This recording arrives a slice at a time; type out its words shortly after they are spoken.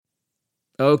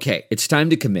Okay, it's time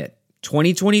to commit.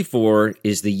 2024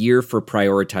 is the year for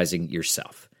prioritizing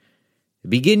yourself.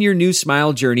 Begin your new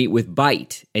smile journey with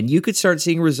Byte, and you could start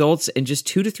seeing results in just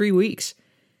 2 to 3 weeks.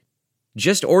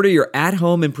 Just order your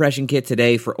at-home impression kit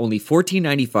today for only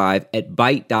 $14.95 at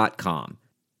Byte.com.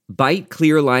 Byte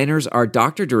clear aligners are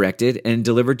doctor-directed and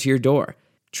delivered to your door.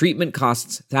 Treatment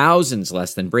costs thousands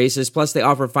less than braces, plus they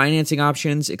offer financing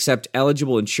options, accept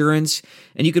eligible insurance,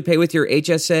 and you could pay with your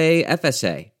HSA,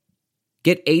 FSA.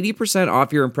 Get 80%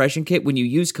 off your impression kit when you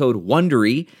use code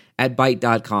WONDERY at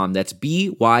Byte.com. That's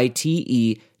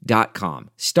BYTE.com.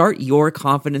 Start your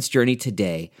confidence journey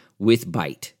today with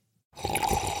Byte.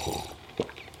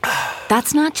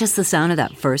 That's not just the sound of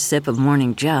that first sip of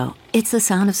Morning Joe. It's the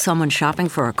sound of someone shopping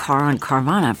for a car on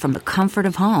Carvana from the comfort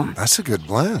of home. That's a good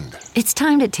blend. It's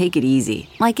time to take it easy,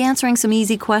 like answering some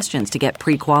easy questions to get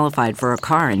pre-qualified for a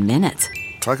car in minutes.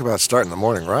 Talk about starting the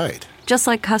morning right. Just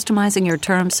like customizing your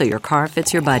terms so your car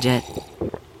fits your budget.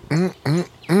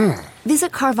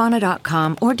 Visit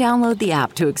Carvana.com or download the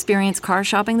app to experience car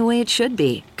shopping the way it should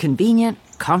be. Convenient,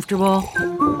 comfortable.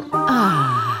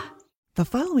 Ah. The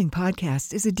following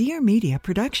podcast is a Dear Media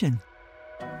production.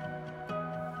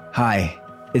 Hi,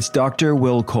 it's Dr.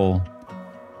 Will Cole.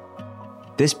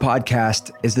 This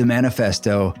podcast is the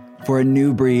manifesto for a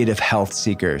new breed of health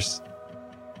seekers.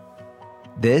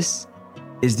 This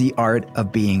is the art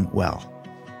of being well.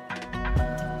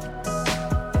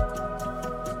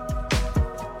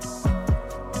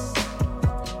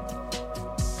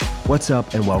 What's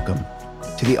up and welcome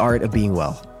to the art of being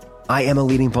well. I am a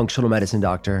leading functional medicine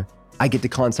doctor. I get to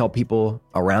consult people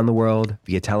around the world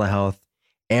via telehealth,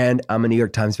 and I'm a New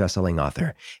York Times bestselling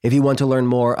author. If you want to learn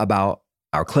more about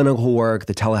our clinical work,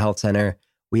 the telehealth center,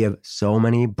 we have so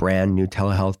many brand new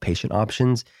telehealth patient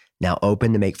options now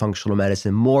open to make functional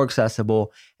medicine more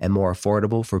accessible and more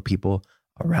affordable for people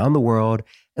around the world,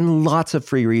 and lots of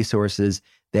free resources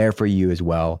there for you as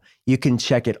well. You can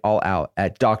check it all out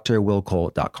at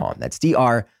drwillcole.com. That's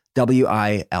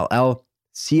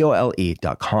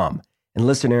drwillcole.com. And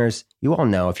listeners, you all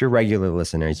know, if you're regular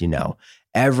listeners, you know,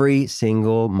 every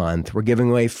single month we're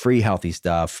giving away free healthy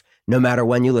stuff. No matter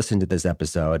when you listen to this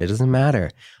episode, it doesn't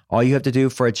matter. All you have to do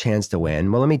for a chance to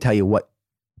win, well, let me tell you what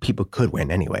people could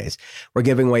win anyways. We're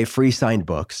giving away free signed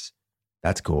books.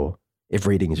 That's cool. If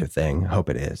reading is your thing, hope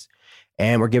it is.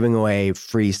 And we're giving away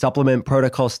free supplement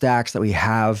protocol stacks that we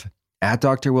have at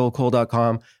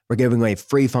drwillcole.com. We're giving away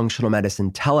free functional medicine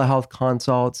telehealth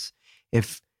consults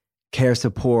if care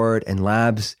support and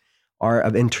labs are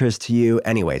of interest to you.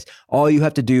 Anyways, all you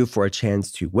have to do for a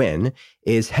chance to win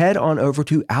is head on over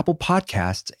to Apple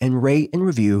Podcasts and rate and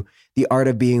review The Art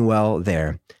of Being Well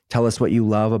there. Tell us what you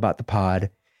love about the pod.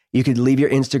 You could leave your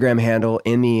Instagram handle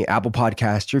in the Apple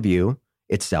Podcast review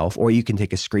itself, or you can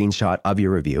take a screenshot of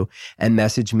your review and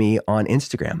message me on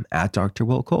Instagram at Dr.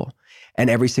 Will Cole. And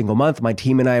every single month, my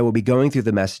team and I will be going through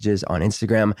the messages on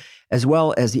Instagram, as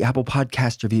well as the Apple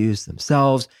Podcast reviews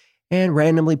themselves, and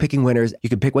randomly picking winners. You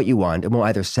can pick what you want, and we'll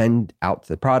either send out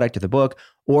the product or the book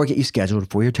or get you scheduled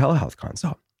for your telehealth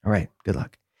consult. All right, good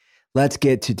luck. Let's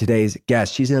get to today's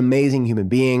guest. She's an amazing human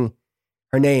being.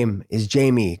 Her name is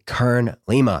Jamie Kern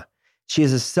Lima. She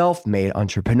is a self-made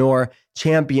entrepreneur,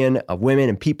 champion of women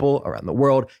and people around the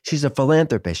world. She's a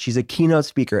philanthropist. She's a keynote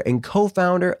speaker and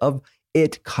co-founder of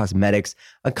It Cosmetics,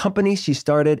 a company she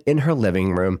started in her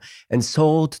living room and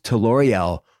sold to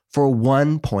L'Oreal for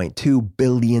 $1.2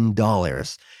 billion,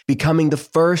 becoming the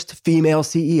first female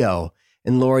CEO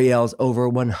in L'Oreal's over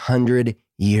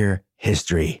 100-year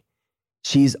history.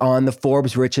 She's on the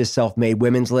Forbes Richest Self-Made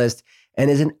Women's list and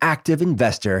is an active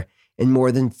investor in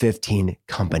more than 15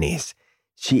 companies.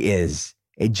 She is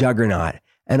a juggernaut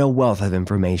and a wealth of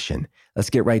information. Let's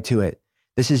get right to it.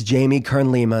 This is Jamie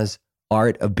Kern Lima's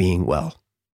Art of Being Well.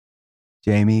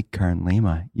 Jamie Kern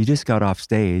Lima, you just got off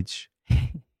stage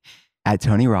at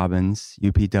Tony Robbins'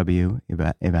 UPW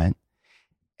event,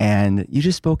 and you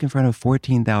just spoke in front of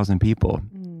 14,000 people.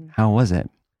 How was it?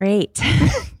 Great.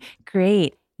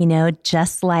 Great. You know,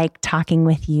 just like talking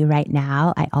with you right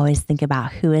now, I always think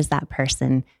about who is that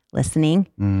person listening.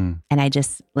 And I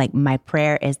just, like, my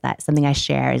prayer is that something I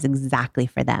share is exactly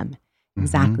for them.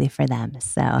 Exactly for them.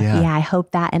 So yeah, I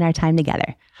hope that in our time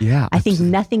together. Yeah. I think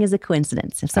nothing is a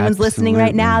coincidence. If someone's listening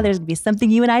right now, there's going to be something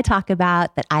you and I talk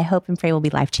about that I hope and pray will be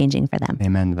life-changing for them.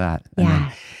 Amen to that. Yeah.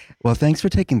 Amen. Well, thanks for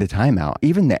taking the time out.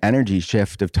 Even the energy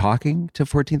shift of talking to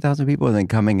 14,000 people and then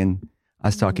coming and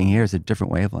us talking here is a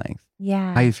different wavelength.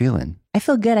 Yeah. How are you feeling? I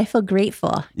feel good. I feel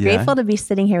grateful. Yeah? Grateful to be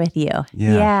sitting here with you.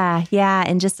 Yeah. Yeah.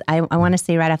 And just, I want to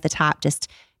say right off the top, just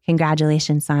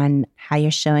congratulations on how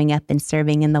you're showing up and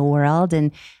serving in the world.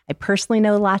 And I personally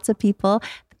know lots of people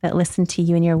that listen to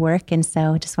you and your work. And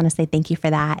so I just want to say thank you for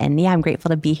that. And yeah, I'm grateful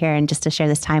to be here and just to share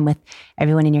this time with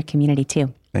everyone in your community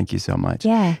too. Thank you so much.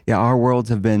 Yeah. Yeah, our worlds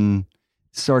have been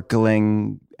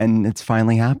circling and it's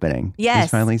finally happening. Yes.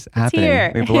 It's finally happening.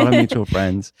 Here. We have a lot of mutual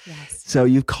friends. Yes. So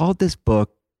you've called this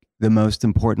book the most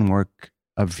important work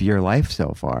of your life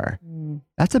so far.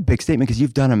 That's a big statement because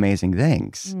you've done amazing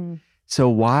things. So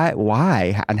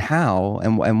why and how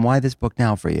and why this book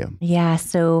now for you? Yeah.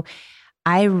 So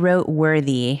I wrote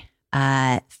Worthy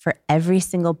for every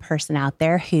single person out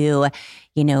there who,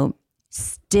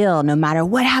 still, no matter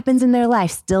what happens in their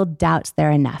life, still doubts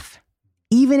they're enough.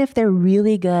 Even if they're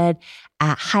really good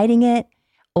at hiding it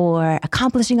or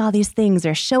accomplishing all these things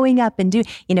or showing up and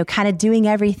kind of doing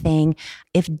everything,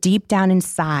 if deep down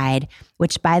inside,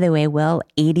 which by the way,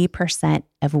 80%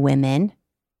 of women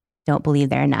don't believe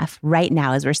they're enough. Right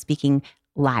now, as we're speaking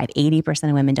live, 80%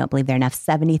 of women don't believe they're enough.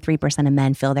 73% of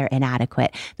men feel they're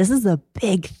inadequate. This is a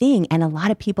big thing. And a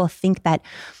lot of people think that,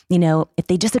 if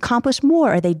they just accomplish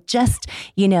more or they just,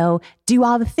 do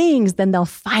all the things, then they'll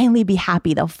finally be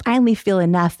happy. They'll finally feel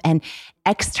enough. And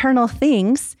external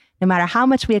things, no matter how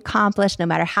much we accomplish, no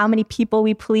matter how many people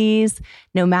we please,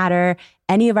 no matter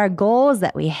any of our goals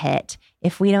that we hit,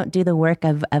 if we don't do the work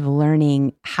of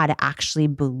learning how to actually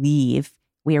believe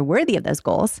we are worthy of those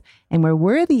goals and we're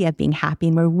worthy of being happy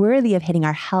and we're worthy of hitting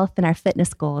our health and our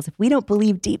fitness goals. If we don't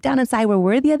believe deep down inside we're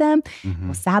worthy of them,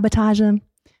 we'll sabotage them.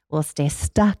 We'll stay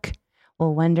stuck.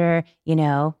 We'll wonder,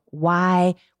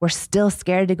 why we're still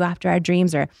scared to go after our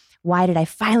dreams, or why did I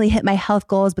finally hit my health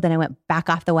goals, but then I went back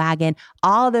off the wagon?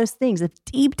 All those things, it's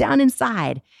deep down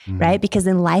inside, right? Because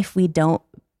in life, we don't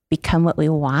become what we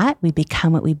want. We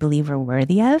become what we believe we're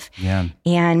worthy of. Yeah.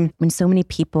 And when so many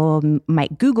people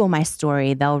might Google my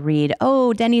story, they'll read,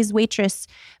 oh, Denny's waitress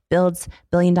builds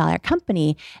 $billion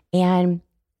company. And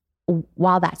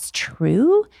while that's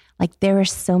true, like there were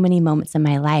so many moments in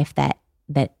my life that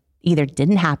either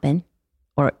didn't happen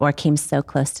or came so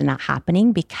close to not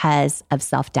happening because of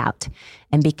self-doubt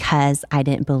and because I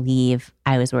didn't believe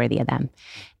I was worthy of them.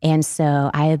 And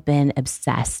so I have been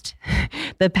obsessed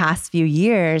the past few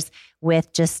years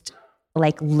with just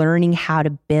like learning how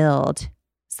to build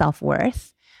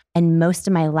self-worth. And most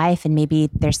of my life, and maybe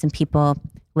there's some people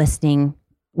listening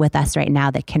with us right now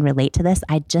that can relate to this,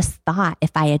 I just thought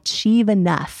if I achieve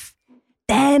enough,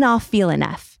 then I'll feel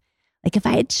enough. Like if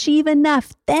I achieve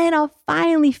enough, then I'll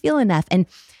finally feel enough. And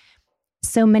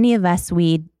so many of us,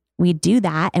 we do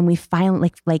that, and we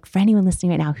finally, like for anyone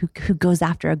listening right now who goes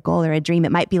after a goal or a dream,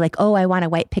 it might be like, oh, I want a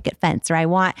white picket fence, or I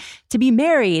want to be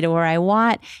married, or I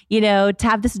want, to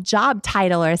have this job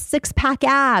title or 6-pack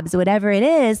abs, whatever it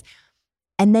is.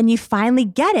 And then you finally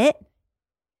get it.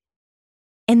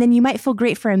 And then you might feel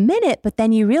great for a minute, but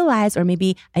then you realize, or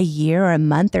maybe a year or a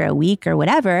month or a week or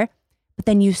whatever, but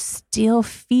then you still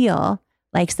feel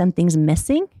like something's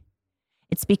missing.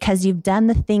 It's because you've done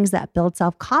the things that build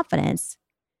self-confidence.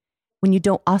 When you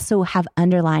don't also have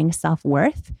underlying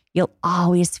self-worth, you'll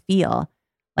always feel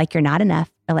like you're not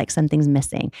enough or like something's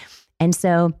missing. And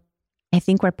so I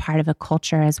think we're part of a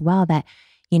culture as well that,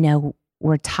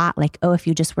 we're taught like, oh, if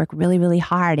you just work really, really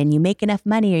hard and you make enough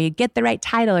money, or you get the right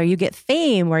title, or you get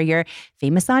fame, or you're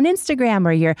famous on Instagram,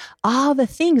 or you're all the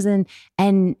things.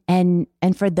 And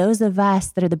for those of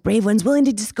us that are the brave ones willing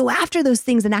to just go after those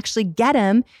things and actually get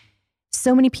them,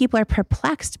 so many people are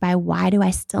perplexed by, why do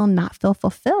I still not feel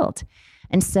fulfilled?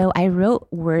 And so I wrote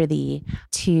Worthy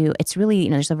it's really,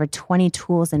 there's over 20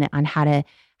 tools in it on how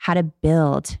to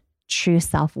build true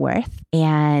self-worth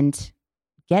and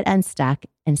get unstuck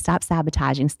and stop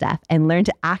sabotaging stuff and learn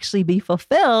to actually be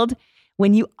fulfilled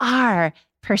when you are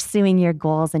pursuing your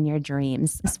goals and your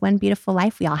dreams. It's one beautiful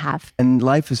life we all have. And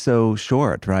life is so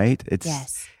short, right?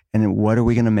 Yes. And what are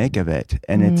we going to make of it?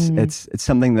 And it's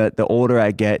something that the older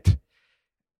I get,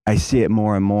 I see it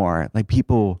more and more. Like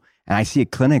people, and I see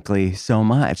it clinically so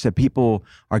much, that people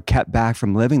are kept back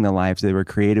from living the lives they were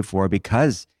created for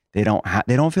because they don't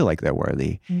feel like they're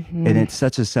worthy. And it's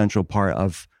such a central part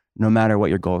of no matter what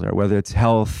your goals are, whether it's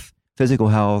health, physical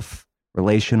health,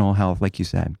 relational health, like you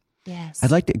said. Yes.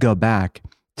 I'd like to go back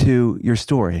to your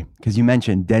story, because you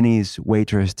mentioned Denny's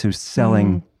waitress to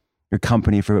selling your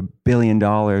company for $1 billion,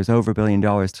 over $1 billion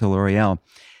to L'Oreal.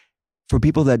 For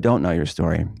people that don't know your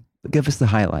story, give us the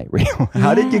highlight reel.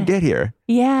 How did you get here?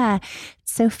 Yeah.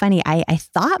 It's so funny. I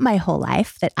thought my whole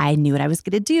life that I knew what I was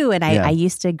going to do. And I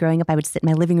used to, growing up, I would sit in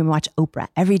my living room and watch Oprah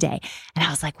every day. And I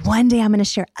was like, one day I'm going to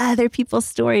share other people's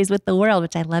stories with the world,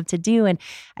 which I love to do. And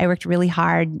I worked really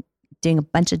hard doing a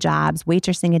bunch of jobs,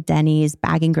 waitressing at Denny's,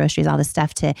 bagging groceries, all this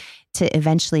stuff to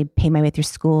eventually pay my way through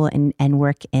school and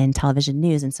work in television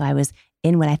news. And so I was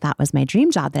in what I thought was my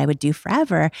dream job that I would do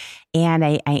forever. And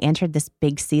I entered this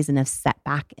big season of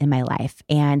setback in my life.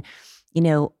 And,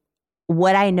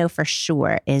 what I know for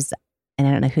sure is, and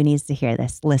I don't know who needs to hear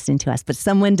this listening to us, but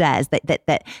someone does,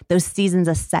 that those seasons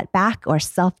of setback or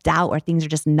self-doubt or things are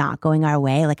just not going our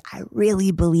way. Like, I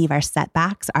really believe our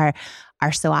setbacks are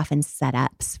so often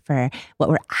setups for what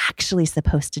we're actually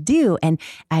supposed to do. And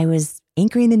I was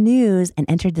anchoring the news and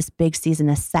entered this big season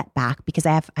of setback because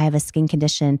I have a skin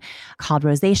condition called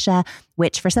rosacea,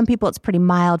 which for some people it's pretty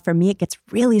mild. For me, it gets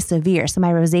really severe. So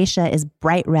my rosacea is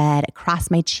bright red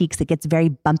across my cheeks. It gets very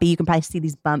bumpy. You can probably see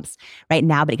these bumps right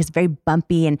now, but it gets very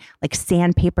bumpy and like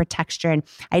sandpaper texture. And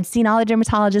I'd seen all the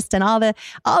dermatologists and all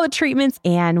the treatments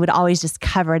and would always just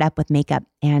cover it up with makeup.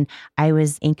 And I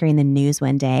was anchoring the news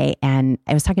one day and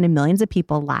I was talking to millions of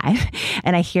people live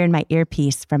and I hear in my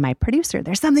earpiece from my producer,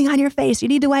 "There's something on your face. You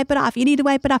need to wipe it off. You need to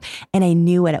wipe it off." And I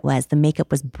knew what it was. The makeup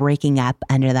was breaking up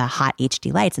under the hot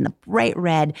HD lights and the bright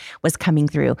red was coming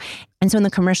through. And so in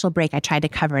the commercial break, I tried to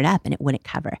cover it up and it wouldn't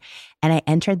cover. And I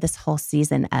entered this whole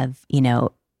season of,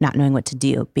 not knowing what to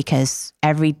do because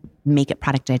every makeup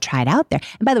product I tried out there.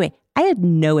 And by the way, I had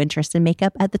no interest in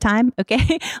makeup at the time,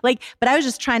 okay? But I was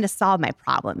just trying to solve my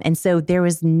problem. And so there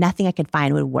was nothing I could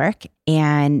find would work.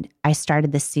 And I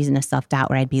started this season of self-doubt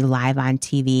where I'd be live on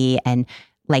TV and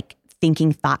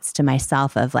thinking thoughts to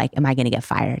myself of am I going to get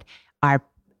fired? Are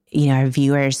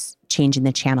viewers changing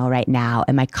the channel right now?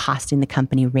 Am I costing the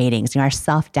company ratings? Our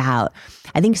self-doubt.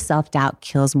 I think self-doubt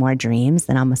kills more dreams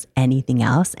than almost anything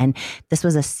else. And this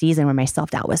was a season where my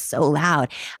self-doubt was so loud.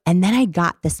 And then I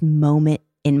got this moment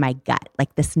in my gut,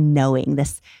 this knowing,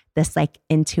 this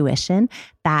intuition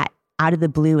that out of the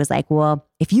blue was well,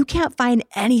 if you can't find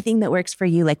anything that works for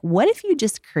you, what if you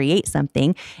just create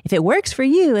something? If it works for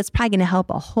you, it's probably going to help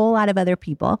a whole lot of other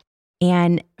people.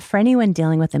 And for anyone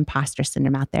dealing with imposter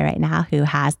syndrome out there right now who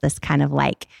has this kind of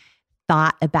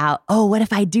thought about, oh, what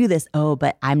if I do this? Oh,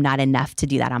 but I'm not enough to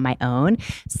do that on my own.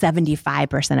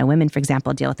 75% of women, for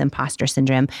example, deal with imposter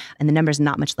syndrome, and the number is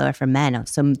not much lower for men.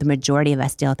 So the majority of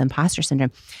us deal with imposter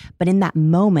syndrome. But in that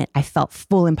moment, I felt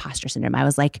full imposter syndrome. I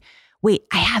was wait,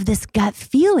 I have this gut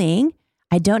feeling.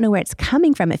 I don't know where it's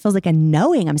coming from. It feels like a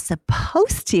knowing I'm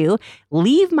supposed to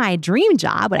leave my dream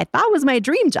job, what I thought was my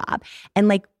dream job, and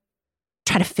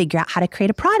try to figure out how to create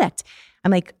a product.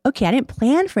 I'm okay, I didn't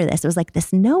plan for this. It was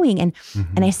this knowing. And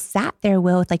I sat there,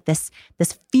 Will, with this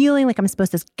feeling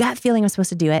this gut feeling I'm supposed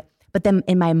to do it. But then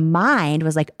in my mind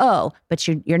was oh, but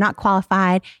you're not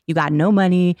qualified. You got no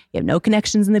money. You have no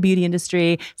connections in the beauty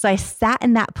industry. So I sat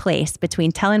in that place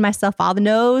between telling myself all the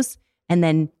no's and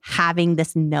then having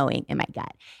this knowing in my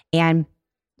gut. And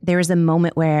there was a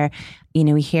moment where,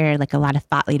 we hear a lot of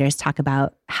thought leaders talk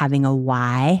about having a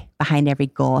why behind every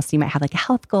goal. So you might have a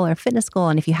health goal or a fitness goal.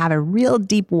 And if you have a real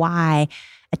deep why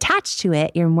attached to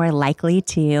it, you're more likely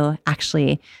to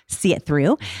actually see it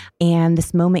through. And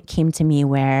this moment came to me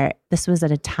where this was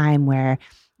at a time where,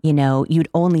 you'd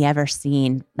only ever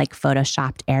seen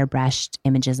photoshopped, airbrushed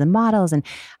images of models. And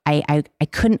I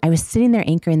was sitting there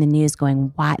anchoring the news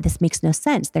going, why? This makes no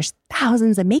sense. There's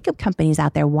thousands of makeup companies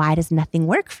out there. Why does nothing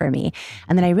work for me?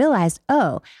 And then I realized,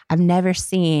 oh, I've never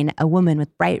seen a woman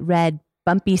with bright red,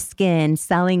 bumpy skin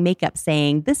selling makeup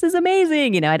saying, this is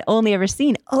amazing. I'd only ever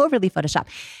seen overly photoshopped.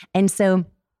 And so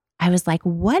I was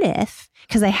what if,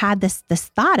 because I had this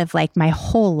thought of my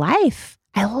whole life,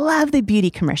 I love the beauty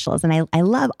commercials and I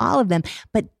love all of them.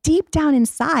 But deep down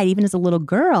inside, even as a little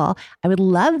girl, I would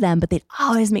love them, but they'd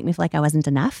always make me feel like I wasn't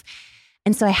enough.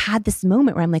 And so I had this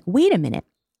moment where I'm wait a minute.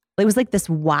 It was this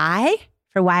why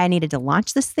for why I needed to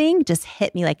launch this thing just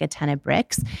hit me like a ton of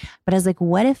bricks. But I was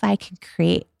what if I can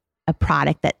create a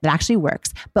product that actually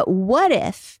works? But what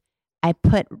if I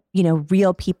put,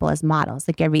 real people as models,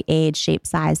 every age, shape,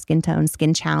 size, skin tone,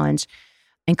 skin challenge,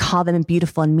 and call them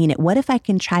beautiful and mean it? What if I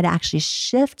can try to actually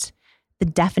shift the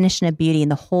definition of beauty in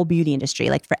the whole beauty industry?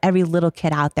 For every little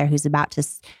kid out there who's about to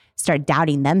start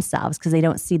doubting themselves because they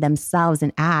don't see themselves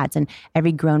in ads, and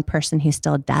every grown person who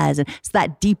still does. And so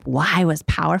that deep why was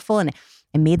powerful. And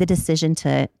I made the decision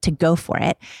to go for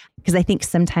it, because I think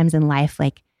sometimes in life,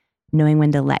 knowing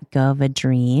when to let go of a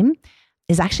dream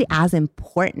is actually as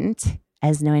important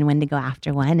as knowing when to go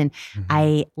after one. And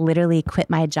I literally quit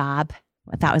my job.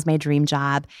 That was my dream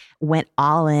job, went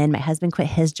all in. My husband quit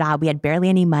his job. We had barely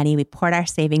any money. We poured our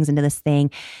savings into this thing.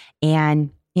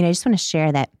 And, I just want to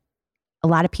share that a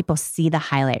lot of people see the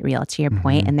highlight reel, to your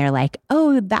point, and they're like,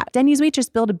 oh, that Denny's waitress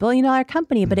built $1 billion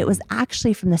company. But it was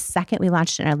actually from the second we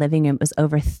launched it in our living room, it was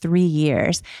over 3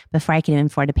 years before I could even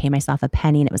afford to pay myself a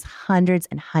penny. And it was hundreds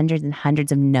and hundreds and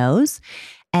hundreds of no's.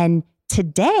 And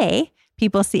today,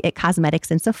 people see It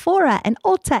Cosmetics in Sephora and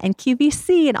Ulta and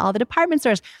QVC and all the department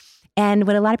stores. And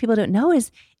what a lot of people don't know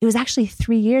is it was actually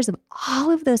 3 years of all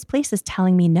of those places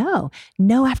telling me no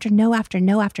after no after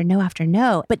no after no after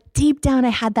no. But deep down, I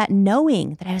had that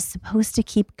knowing that I was supposed to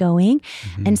keep going.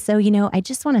 And so, I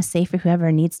just want to say for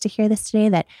whoever needs to hear this today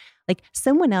that like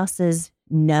someone else's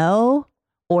no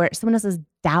or someone else's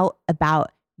doubt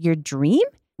about your dream,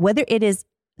 whether it is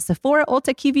Sephora,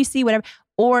 Ulta, QVC, whatever,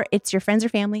 or it's your friends or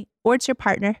family, or it's your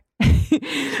partner,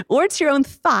 or it's your own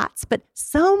thoughts, but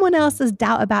someone else's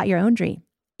doubt about your own dream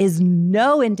is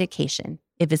no indication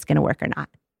if it's going to work or not.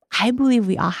 I believe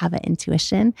we all have an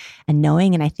intuition and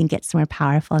knowing, and I think it's more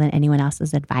powerful than anyone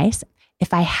else's advice.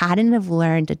 If I hadn't have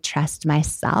learned to trust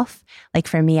myself, like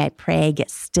for me, I pray,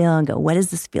 get still and go, what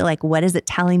does this feel like? What is it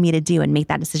telling me to do? And make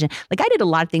that decision. Like I did a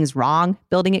lot of things wrong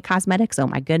building It Cosmetics. Oh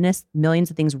my goodness, millions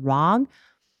of things wrong.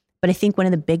 But I think one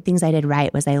of the big things I did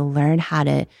right was I learned how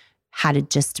to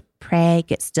just pray,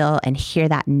 get still, and hear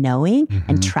that knowing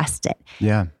and trust it.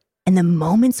 Yeah. And the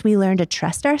moments we learn to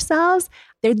trust ourselves,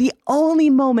 they're the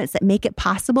only moments that make it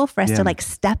possible for us to like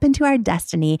step into our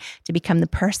destiny, to become the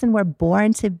person we're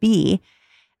born to be,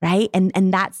 right?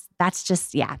 And that's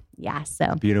just, yeah.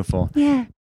 So Beautiful. yeah.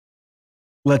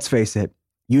 Let's face it.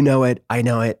 You know it. I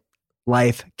know it.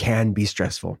 Life can be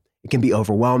stressful. It can be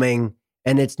overwhelming.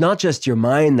 And it's not just your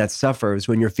mind that suffers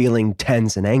when you're feeling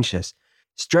tense and anxious.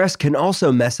 Stress can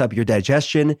also mess up your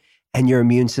digestion and your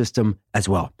immune system as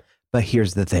well. But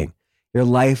here's the thing. Your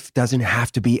life doesn't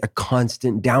have to be a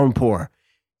constant downpour.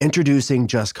 Introducing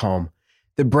Just Calm,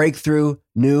 the breakthrough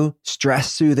new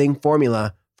stress-soothing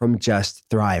formula from Just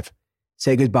Thrive.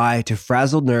 Say goodbye to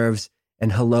frazzled nerves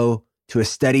and hello to a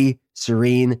steady,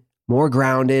 serene, more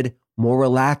grounded, more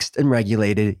relaxed and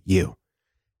regulated you.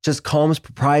 Just Calm's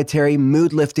proprietary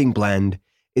mood-lifting blend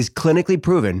is clinically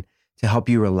proven to help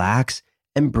you relax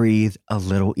and breathe a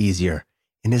little easier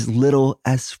in as little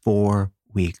as 4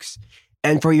 weeks.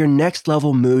 And for your next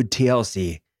level mood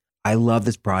TLC, I love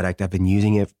this product. I've been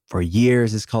using it for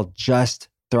years. It's called Just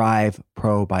Thrive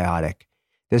Probiotic.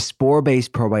 This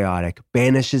spore-based probiotic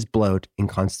banishes bloat and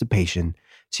constipation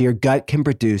so your gut can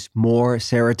produce more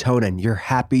serotonin, your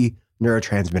happy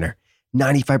neurotransmitter.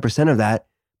 95% of that,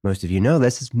 most of you know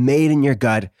this, is made in your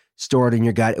gut, stored in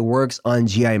your gut. It works on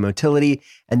GI motility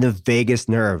and the vagus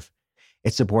nerve.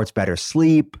 It supports better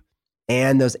sleep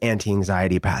and those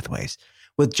anti-anxiety pathways.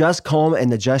 With Just Calm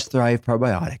and the Just Thrive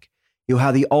probiotic, you'll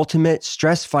have the ultimate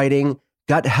stress-fighting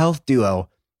gut health duo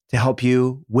to help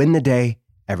you win the day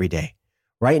every day.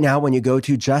 Right now, when you go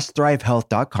to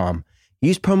justthrivehealth.com,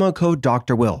 use promo code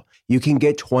Dr. Will. You can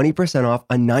get 20% off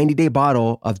a 90-day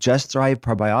bottle of Just Thrive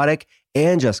probiotic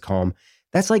and Just Calm.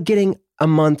 That's like getting a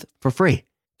month for free.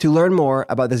 To learn more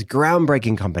about this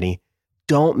groundbreaking company,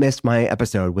 don't miss my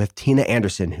episode with Tina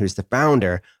Anderson, who's the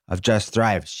founder of Just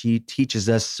Thrive. She teaches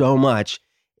us so much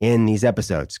in these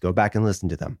episodes. Go back and listen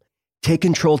to them. Take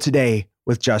control today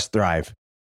with Just Thrive.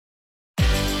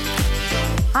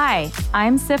 Hi,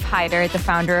 I'm Sif Hyder, the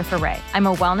founder of Array. I'm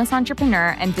a wellness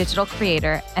entrepreneur and digital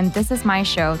creator, and this is my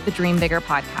show, the Dream Bigger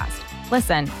podcast.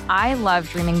 Listen, I love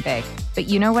dreaming big, but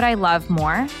you know what I love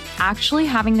more? Actually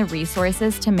having the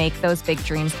resources to make those big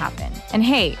dreams happen. And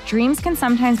hey, dreams can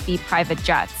sometimes be private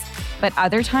jets, but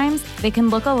other times they can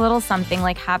look a little something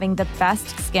like having the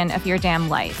best skin of your damn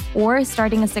life, or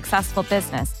starting a successful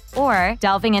business, or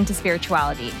delving into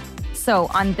spirituality.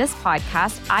 So on this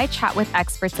podcast, I chat with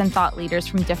experts and thought leaders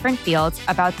from different fields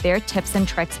about their tips and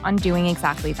tricks on doing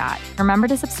exactly that. Remember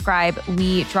to subscribe.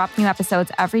 We drop new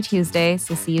episodes every Tuesday,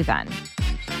 so see you then.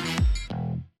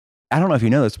 I don't know if you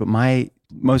know this, but my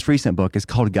most recent book is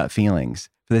called Gut Feelings.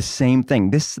 For the same thing.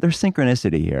 There's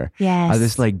synchronicity here. Yes.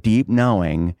 This like deep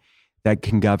knowing that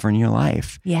can govern your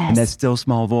life. Yes. And that still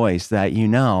small voice that,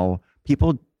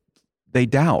 people, they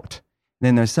doubt.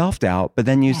 Then there's self-doubt, but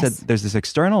then you said there's this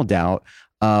external doubt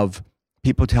of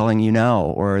people telling you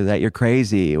no, or that you're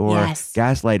crazy, or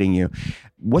gaslighting you.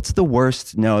 What's the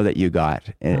worst no that you got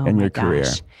in your career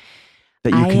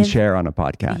that you can share on a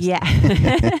podcast?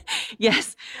 Yeah.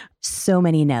 Yes. So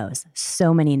many no's.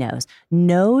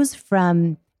 No's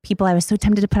from people I was so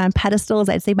tempted to put on pedestals.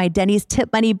 I'd say my Denny's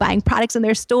tip money, buying products in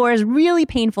their stores, really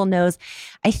painful no's.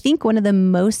 I think one of the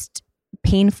most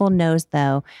painful no's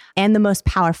though, and the most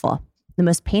powerful, the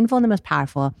most painful and the most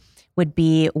powerful would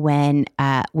be when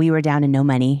we were down to no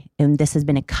money. And this has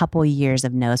been a couple years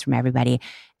of no's from everybody.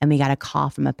 And we got a call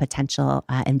from a potential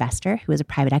investor who was a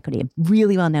private equity, a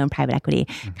really well-known private equity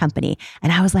company.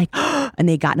 And I was like, and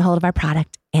they gotten a hold of our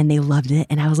product and they loved it.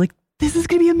 And I was like, this is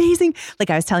going to be amazing. Like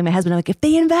I was telling my husband, I'm like, if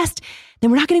they invest, then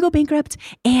we're not going to go bankrupt.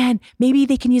 And maybe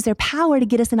they can use their power to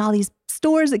get us in all these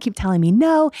stores that keep telling me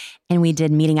no. And we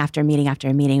did meeting after meeting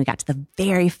after meeting. We got to the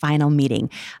very final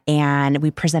meeting and we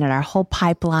presented our whole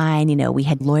pipeline. You know, we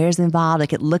had lawyers involved.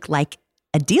 Like it looked like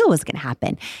a deal was going to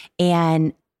happen.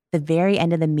 And the very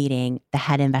end of the meeting, the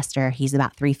head investor, he's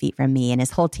about 3 feet from me and his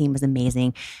whole team was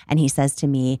amazing. And he says to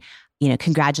me, you know,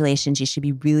 congratulations, you should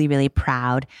be really, really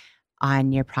proud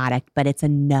on your product, but it's a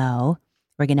no.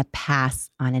 We're going to pass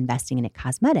on investing in it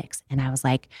cosmetics. And I was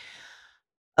like,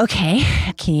 okay,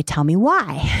 can you tell me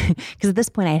why? Because at this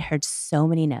point I had heard so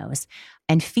many no's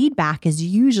and feedback is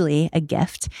usually a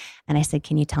gift. And I said,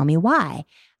 can you tell me why?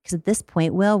 Because at this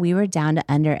point, Will, we were down to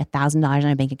under $1,000 on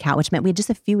our bank account, which meant we had just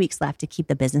a few weeks left to keep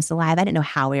the business alive. I didn't know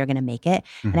how we were going to make it.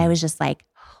 And I was just like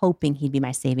hoping he'd be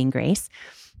my saving grace.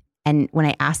 And when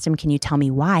I asked him, can you tell me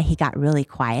why? He got really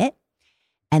quiet.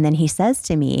 And then he says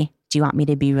to me, do you want me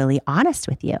to be really honest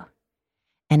with you?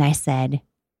 And I said,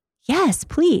 yes,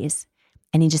 please.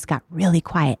 And he just got really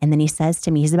quiet. And then he says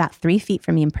to me, he's about 3 feet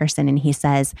from me in person. And he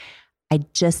says, I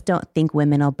just don't think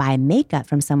women will buy makeup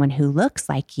from someone who looks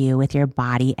like you with your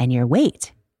body and your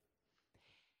weight.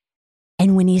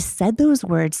 And when he said those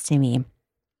words to me,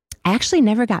 I actually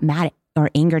never got mad or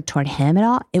angered toward him at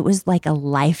all. It was like a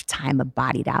lifetime of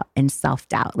body doubt and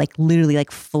self-doubt, like literally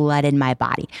like flooded my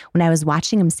body. When I was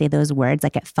watching him say those words,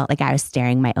 like it felt like I was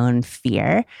staring my own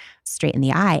fear straight in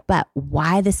the eye. But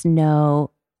why this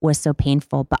no was so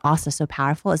painful, but also so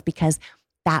powerful is because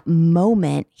that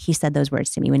moment he said those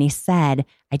words to me when he said,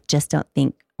 I just don't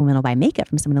think women will buy makeup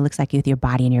from someone who looks like you with your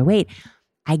body and your weight.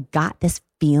 I got this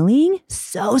feeling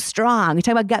so strong. We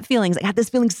talk about gut feelings. I got this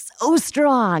feeling so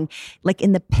strong, like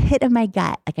in the pit of my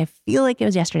gut. Like I feel like it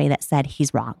was yesterday that said,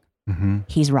 he's wrong.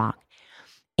 He's wrong.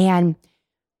 And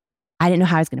I didn't know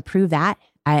how I was going to prove that.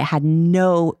 I had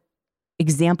no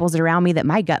examples around me that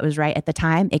my gut was right at the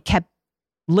time. It kept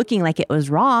looking like it was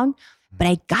wrong, but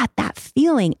I got that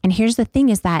feeling. And here's the thing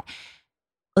is that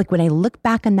like when I look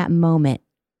back on that moment,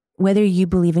 whether you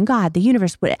believe in God, the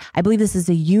universe, I believe this is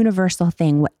a universal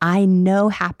thing. What I know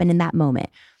happened in that moment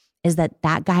is that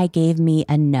that guy gave me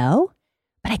a no,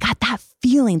 but I got that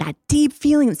feeling, that deep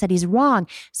feeling that said he's wrong.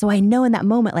 So I know in that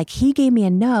moment, like he gave me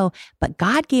a no, but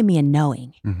God gave me a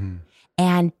knowing.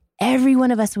 And every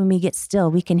one of us, when we get still,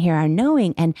 we can hear our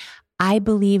knowing. And I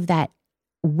believe that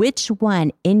which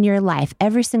one in your life,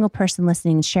 every single person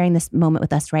listening and sharing this moment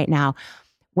with us right now,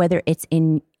 whether it's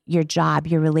in your job,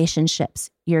 your relationships,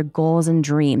 your goals and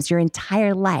dreams, your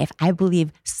entire life, I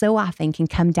believe so often can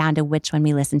come down to which one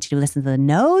we listen to. Do we listen to the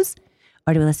no's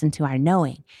or do we listen to our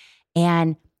knowing?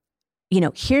 And, you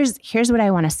know, here's what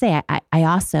I want to say. I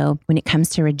also, when it comes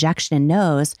to rejection and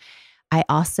no's, I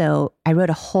wrote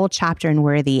a whole chapter in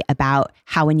Worthy about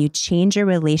how when you change your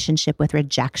relationship with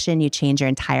rejection, you change your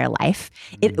entire life.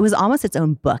 It was almost its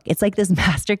own book. It's like this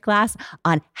masterclass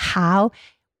on how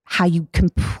you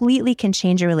completely can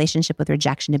change your relationship with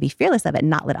rejection to be fearless of it and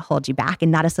not let it hold you back and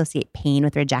not associate pain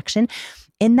with rejection.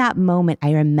 In that moment,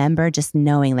 I remember just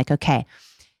knowing like, okay,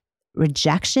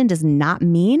 rejection does not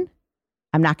mean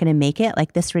I'm not going to make it.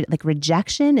 Like this, like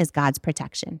rejection is God's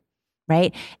protection,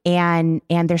 right? And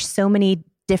there's so many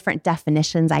different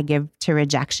definitions I give to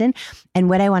rejection. And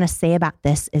what I want to say about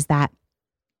this is that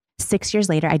 6 years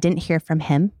later, I didn't hear from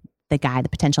him, the guy, the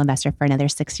potential investor, for another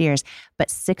 6 years. But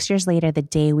 6 years later, the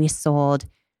day we sold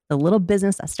the little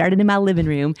business that started in my living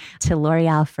room to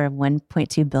L'Oreal for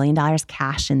 $1.2 billion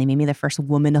cash. And they made me the first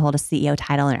woman to hold a CEO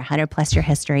title in our 100+ year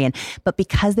history. But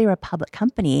because they were a public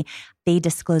company, they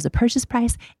disclosed the purchase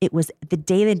price. It was the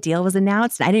day the deal was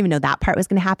announced. I didn't even know that part was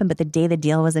going to happen, but the day the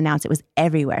deal was announced, it was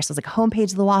everywhere. So it was like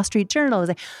homepage of the Wall Street Journal. It was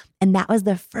like, and that was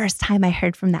the first time I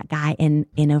heard from that guy in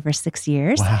over 6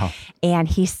 years. Wow. And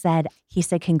he said,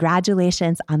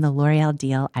 congratulations on the L'Oreal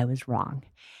deal. I was wrong.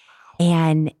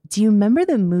 And do you remember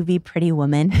the movie Pretty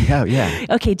Woman? Oh, yeah.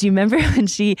 Okay. Do you remember when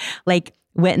she like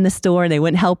went in the store and they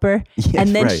wouldn't help her? Yes,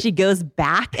 and then right. she goes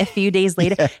back a few days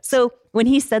later. Yes. So when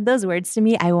he said those words to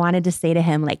me, I wanted to say to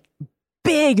him like,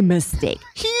 big mistake,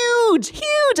 huge.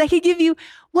 I could give you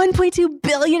 1.2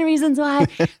 billion reasons why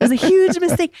it was a huge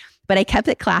mistake, but I kept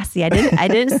it classy. I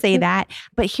didn't say that.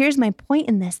 But here's my point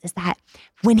in this is that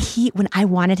when I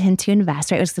wanted him to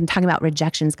invest, right? I'm talking about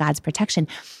rejections, God's protection,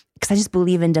 because I just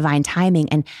believe in divine timing.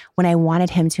 And when I wanted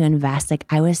him to invest, like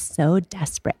I was so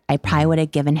desperate, I probably would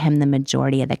have given him the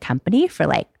majority of the company for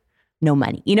like no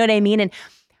money. You know what I mean?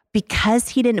 because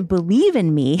he didn't believe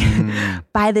in me,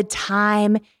 by the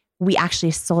time we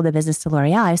actually sold the business to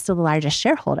L'Oreal, I was still the largest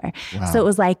shareholder. Wow. So it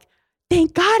was like,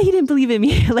 thank God he didn't believe in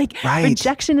me. Like Right.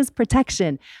 rejection is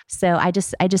protection. So I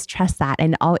just trust that.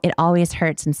 And it always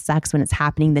hurts and sucks when it's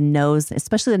happening. The no's,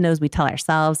 especially the no's we tell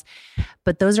ourselves,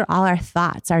 but those are all our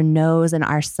thoughts. Our no's and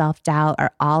our self-doubt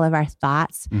are all of our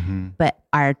thoughts. But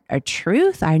our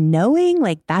truth, our knowing,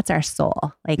 like that's our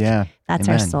soul. Like that's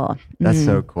our Amen. soul. That's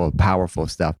so cool. Powerful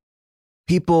stuff.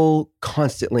 People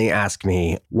constantly ask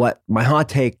me what my hot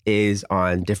take is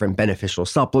on different beneficial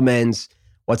supplements,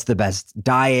 what's the best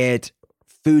diet,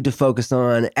 food to focus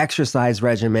on, exercise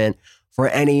regimen for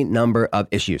any number of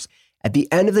issues. At the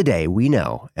end of the day, we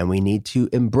know and we need to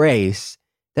embrace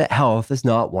that health is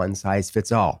not one size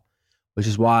fits all, which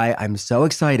is why I'm so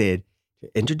excited to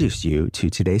introduce you to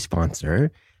today's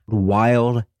sponsor,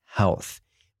 Wild Health.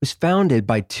 It was founded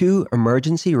by two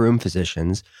emergency room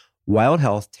physicians. Wild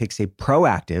Health takes a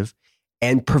proactive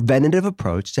and preventative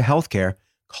approach to healthcare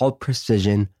called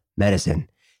precision medicine.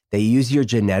 They use your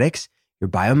genetics, your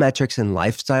biometrics, and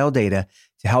lifestyle data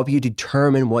to help you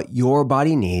determine what your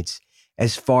body needs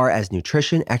as far as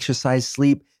nutrition, exercise,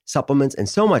 sleep, supplements, and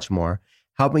so much more,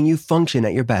 helping you function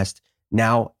at your best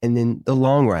now and in the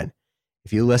long run.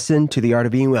 If you listen to The Art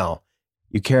of Being Well,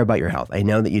 you care about your health. I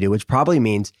know that you do, which probably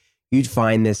means you'd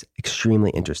find this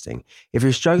extremely interesting. If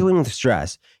you're struggling with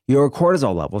stress, your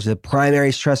cortisol levels, the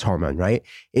primary stress hormone, right,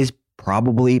 is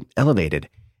probably elevated,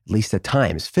 at least at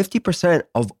times. 50%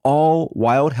 of all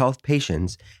Wild Health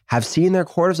patients have seen their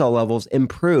cortisol levels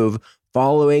improve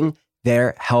following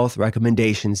their health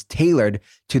recommendations tailored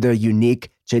to their unique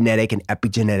genetic and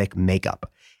epigenetic makeup.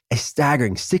 A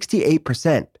staggering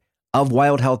 68% of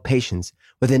Wild Health patients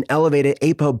with an elevated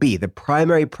ApoB, the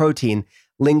primary protein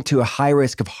linked to a high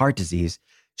risk of heart disease,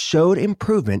 showed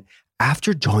improvement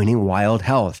after joining Wild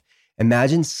Health.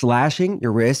 Imagine slashing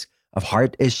your risk of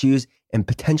heart issues and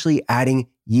potentially adding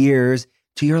years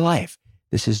to your life.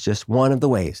 This is just one of the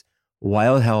ways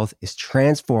Wild Health is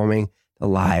transforming the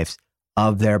lives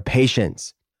of their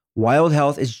patients. Wild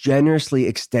Health is generously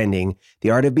extending The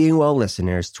Art of Being Well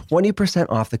listeners 20%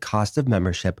 off the cost of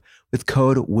membership with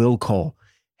code WILLCOLE.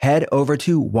 Head over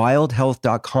to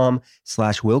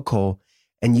wildhealth.com/WillCole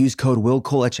and use code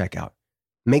WILLCOLE at checkout.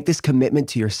 Make this commitment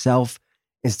to yourself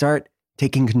and start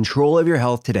taking control of your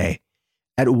health today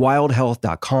at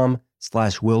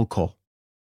wildhealth.com/WillCole.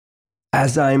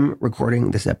 As I'm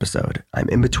recording this episode, I'm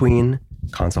in between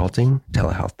consulting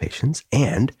telehealth patients,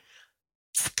 and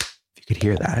if you could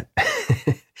hear that,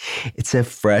 it's a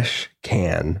fresh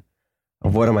can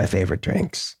of one of my favorite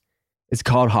drinks. It's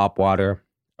called hop water.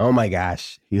 Oh my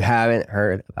gosh, if you haven't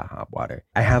heard about hop water,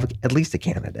 I have at least a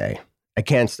can a day. I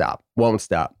can't stop, won't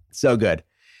stop. So good.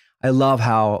 I love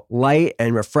how light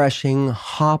and refreshing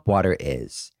hop water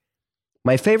is.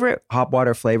 My favorite hop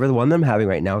water flavor, the one that I'm having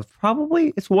right now,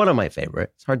 it's one of my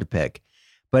favorite. It's hard to pick,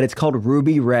 but it's called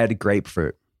Ruby Red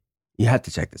Grapefruit. You have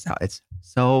to check this out. It's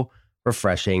so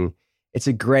refreshing. It's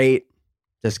a great,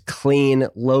 just clean,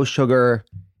 low sugar,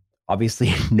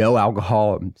 obviously no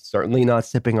alcohol. I'm certainly not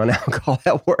sipping on alcohol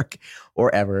at work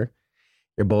or ever.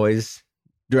 Your boy's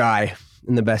dry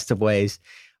in the best of ways.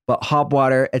 But hop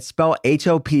water, it's spelled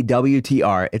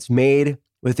HOPWTR. It's made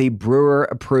with a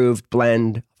brewer-approved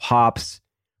blend of hops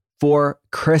for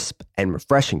crisp and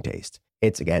refreshing taste.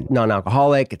 It's, again,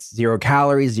 non-alcoholic. It's 0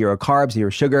 calories, 0 carbs, 0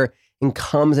 sugar, and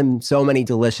comes in so many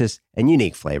delicious and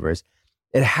unique flavors.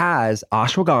 It has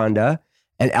ashwagandha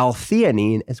and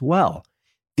L-theanine as well.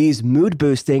 These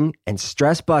mood-boosting and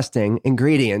stress-busting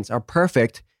ingredients are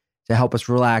perfect to help us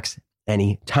relax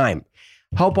anytime.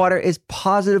 Hop water is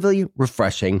positively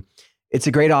refreshing. It's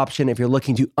a great option if you're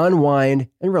looking to unwind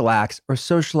and relax or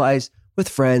socialize with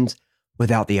friends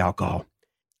without the alcohol.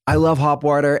 I love hop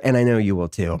water, and I know you will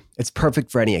too. It's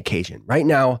perfect for any occasion. Right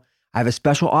now, I have a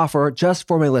special offer just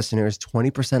for my listeners,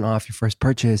 20% off your first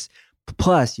purchase.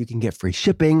 Plus, you can get free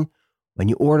shipping when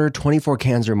you order 24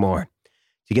 cans or more.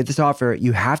 To get this offer,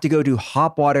 you have to go to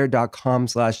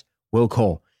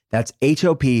hopwater.com/WillCole. That's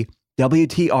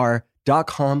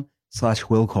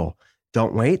HOPWTR.com/WillCole.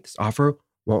 Don't wait. This offer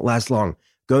won't last long.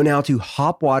 Go now to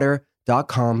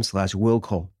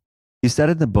hopwater.com/WillCole. You said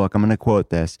in the book, I'm going to quote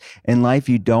this, in life,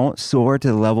 you don't soar to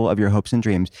the level of your hopes and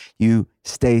dreams. You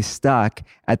stay stuck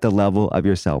at the level of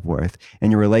your self-worth.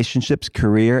 In your relationships,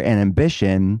 career, and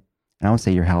ambition, and I would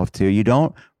say your health too, you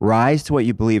don't rise to what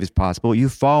you believe is possible. You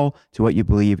fall to what you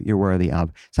believe you're worthy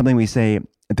of. Something we say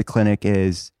at the clinic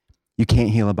is, you can't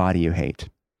heal a body you hate.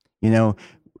 You know,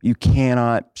 you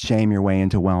cannot shame your way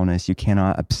into wellness. You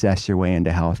cannot obsess your way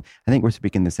into health. I think we're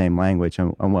speaking the same language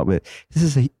on what this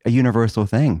is a universal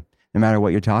thing. no matter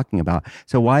what you're talking about.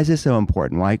 So why is this so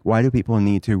important? Why do people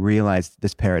need to realize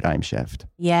this paradigm shift?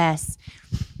 Yes.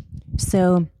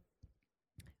 So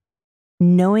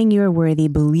knowing you're worthy,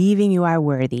 believing you are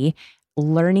worthy,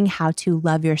 learning how to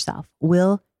love yourself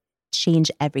will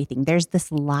change everything. There's this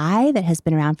lie that has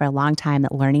been around for a long time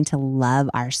that learning to love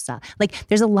ourselves, like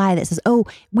there's a lie that says, oh,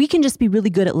 we can just be really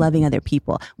good at loving other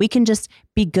people. We can just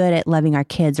be good at loving our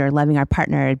kids or loving our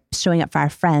partner, showing up for our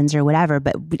friends or whatever.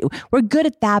 But we're good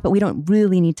at that, but we don't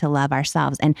really need to love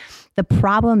ourselves. And the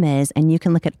problem is, and you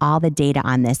can look at all the data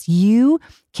on this, you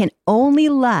can only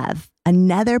love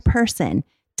another person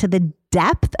to the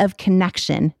depth of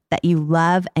connection that you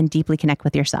love and deeply connect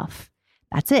with yourself.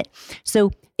 That's it.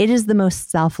 So it is the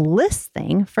most selfless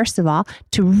thing, first of all,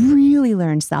 to really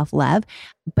learn self-love.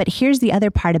 But here's the other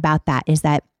part about that is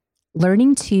that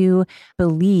learning to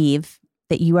believe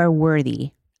that you are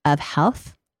worthy of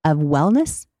health, of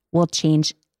wellness will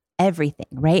change everything,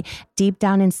 right? Deep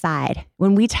down inside,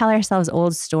 when we tell ourselves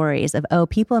old stories of, oh,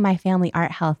 people in my family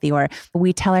aren't healthy, or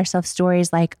we tell ourselves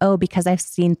stories like, oh, because I've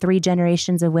seen 3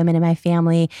 generations of women in my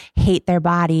family hate their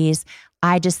bodies,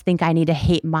 I just think I need to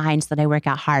hate mine so that I work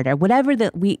out harder. Whatever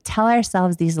that we tell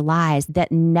ourselves these lies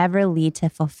that never lead to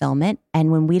fulfillment.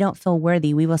 And when we don't feel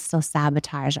worthy, we will still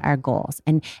sabotage our goals.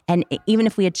 And even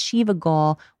if we achieve a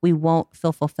goal, we won't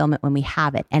feel fulfillment when we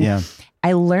have it. And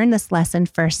I learned this lesson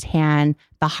firsthand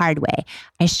the hard way.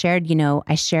 I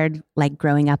shared like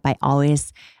growing up, I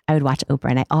would watch Oprah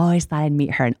and I always thought I'd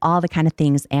meet her and all the kind of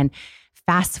things. And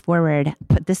fast forward,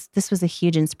 but this was a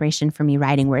huge inspiration for me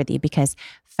writing Worthy, because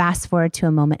fast forward to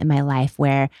a moment in my life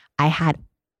where I had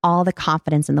all the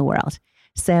confidence in the world.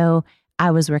 So I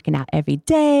was working out every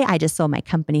day. I just sold my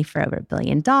company for over $1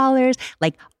 billion.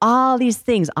 Like all these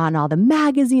things on all the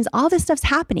magazines, all this stuff's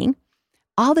happening.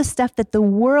 All the stuff that the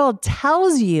world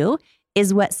tells you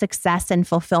is what success and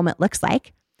fulfillment looks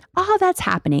like. All that's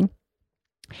happening.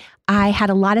 I had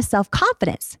a lot of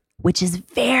self-confidence, which is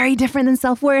very different than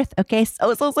self-worth. Okay.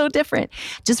 So different.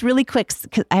 Just really quick,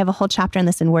 because I have a whole chapter on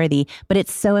this in Worthy, but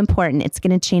it's so important. It's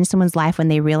going to change someone's life when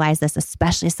they realize this,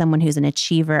 especially someone who's an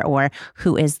achiever or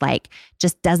who is like,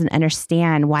 just doesn't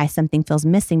understand why something feels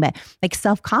missing. But like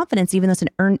self-confidence, even though it's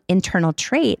an internal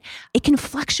trait, it can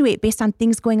fluctuate based on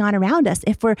things going on around us.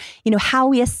 If we're, how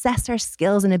we assess our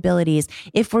skills and abilities,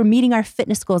 if we're meeting our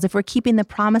fitness goals, if we're keeping the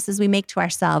promises we make to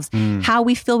ourselves, how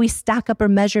we feel we stack up or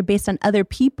measure based on other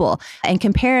people and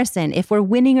comparison, if we're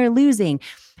winning or losing.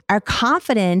 Our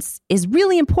confidence is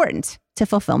really important to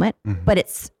fulfillment, but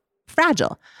it's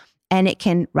fragile and it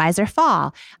can rise or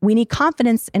fall. We need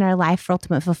confidence in our life for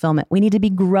ultimate fulfillment. We need to be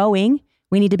growing.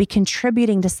 We need to be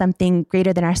contributing to something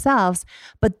greater than ourselves.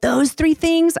 But those 3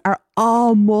 things are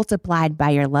all multiplied by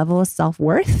your level of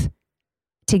self-worth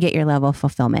to get your level of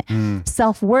fulfillment.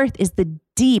 Self-worth is the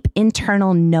deep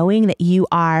internal knowing that you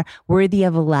are worthy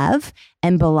of love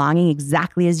and belonging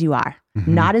exactly as you are,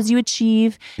 not as you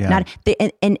achieve.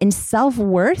 And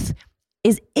self-worth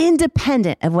is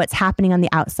independent of what's happening on the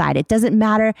outside. It doesn't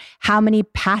matter how many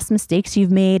past mistakes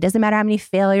you've made. It doesn't matter how many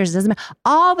failures. It doesn't matter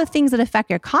all the things that affect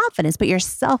your confidence, but your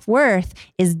self-worth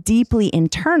is deeply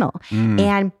internal.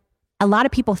 And a lot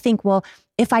of people think, well,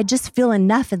 if I just feel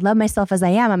enough and love myself as I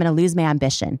am, I'm going to lose my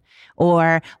ambition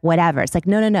or whatever. It's like,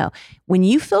 no. When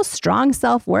you feel strong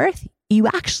self-worth, you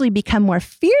actually become more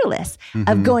fearless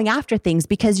of going after things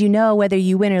because whether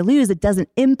you win or lose, it doesn't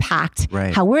impact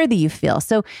how worthy you feel.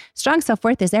 So strong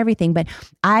self-worth is everything, but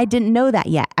I didn't know that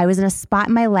yet. I was in a spot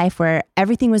in my life where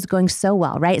everything was going so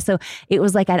well, right? So it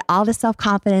was like I had all the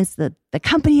self-confidence, the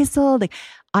company is sold, like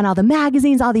on all the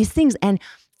magazines, all these things. And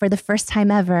for the first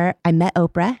time ever, I met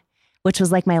Oprah, which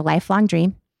was like my lifelong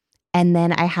dream. And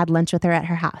then I had lunch with her at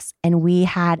her house and we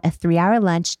had a 3-hour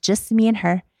lunch, just me and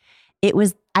her. It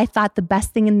was, I thought, the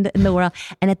best thing in the world.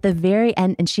 And at the very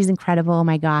end, and she's incredible, oh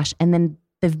my gosh. And then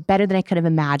better than I could have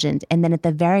imagined. And then at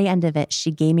the very end of it, she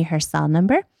gave me her cell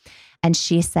number and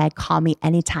she said, call me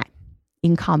anytime. You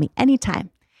can call me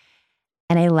anytime.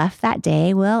 And I left that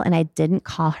day, Will, and I didn't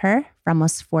call her for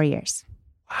almost 4 years.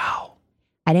 Wow.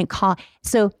 I didn't call.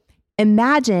 So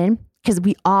imagine, because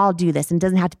we all do this, and it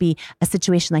doesn't have to be a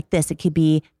situation like this. It could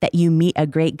be that you meet a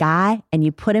great guy and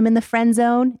you put him in the friend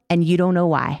zone and you don't know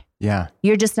why. Yeah.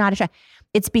 You're just not attracted.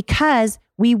 It's because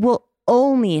we will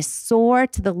only soar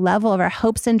to the level of our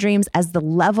hopes and dreams as the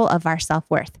level of our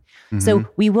self-worth. So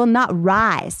we will not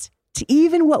rise to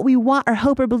even what we want or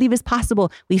hope or believe is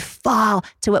possible. We fall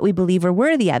to what we believe we're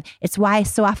worthy of. It's why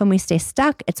so often we stay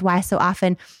stuck. It's why so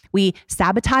often we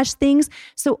sabotage things.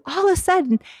 So all of a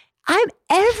sudden, I'm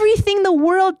everything the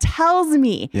world tells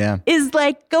me is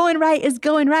like going right.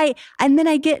 And then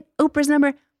I get Oprah's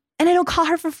number And I don't call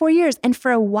her for 4 years. And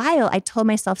for a while, I told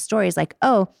myself stories like,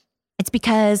 oh, it's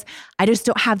because I just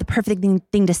don't have the perfect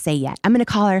thing to say yet. I'm going to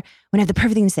call her when I have the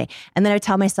perfect thing to say. And then I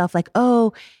tell myself like,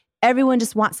 oh, everyone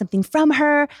just wants something from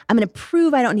her. I'm going to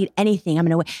prove I don't need anything. I'm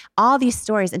going to wait. All these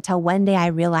stories until one day I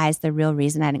realized the real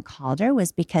reason I didn't call her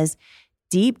was because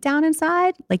deep down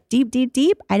inside, like deep,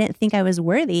 I didn't think I was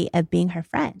worthy of being her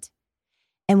friend.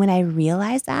 And when I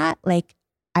realized that, like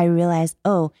I realized,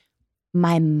 oh,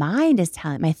 my mind is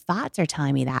my thoughts are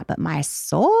telling me that, but my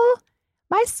soul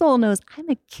knows I'm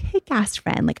a kick-ass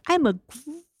friend. Like I'm a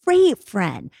great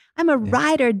friend. I'm a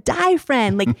ride or die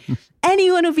friend. Like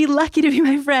anyone would be lucky to be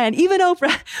my friend, even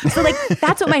Oprah. So like,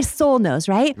 that's what my soul knows.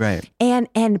 Right. Right.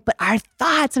 But our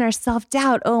thoughts and our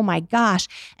self-doubt, oh my gosh.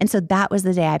 And so that was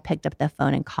the day I picked up the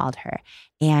phone and called her.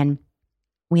 And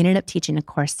we ended up teaching a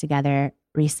course together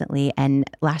recently and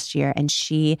last year. And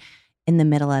she, in the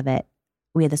middle of it,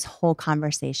 we had this whole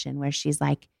conversation where she's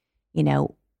like, you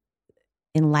know,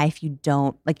 in life, you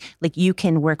don't like you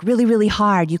can work really, really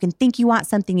hard. You can think you want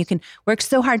something. You can work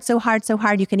so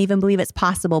hard. You can even believe it's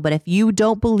possible. But if you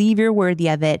don't believe you're worthy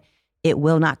of it, it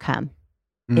will not come.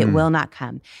 It will not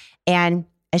come. And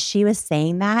as she was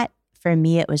saying that, for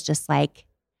me, it was just like,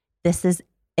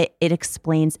 it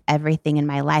explains everything in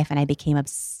my life. And I became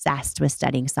obsessed with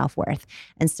studying self-worth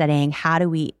and studying how do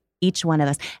we, each one of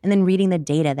us, and then reading the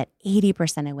data that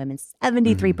 80% of women,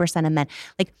 73% of men,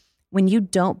 like, when you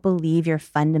don't believe you're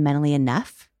fundamentally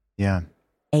enough,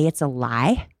 it's a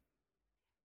lie,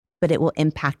 but it will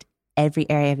impact every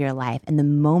area of your life. And the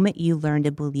moment you learn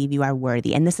to believe you are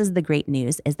worthy, and this is the great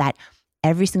news, is that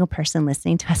every single person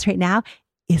listening to us right now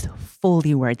is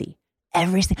fully worthy.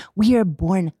 We are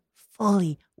born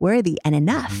fully worthy and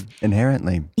enough.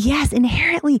 Inherently. Yes,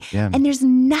 inherently. Yeah. And there's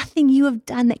nothing you have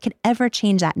done that could ever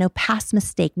change that. No past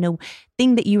mistake, no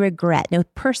thing that you regret, no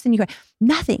person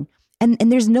nothing.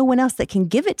 And there's no one else that can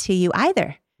give it to you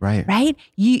either. Right.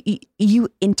 You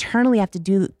internally have to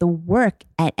do the work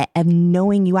of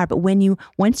knowing you are. But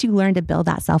once you learn to build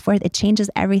that self-worth, it changes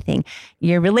everything.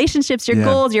 Your relationships, your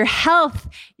goals, your health,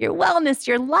 your wellness,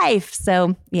 your life.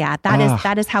 So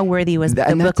that is how worthy was the book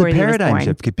Worthy was born. That's a paradigm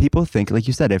shift. Because people think, like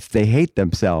you said, if they hate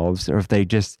themselves or if they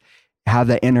just have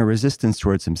that inner resistance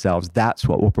towards themselves, that's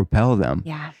what will propel them.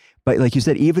 Yeah. But like you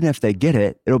said, even if they get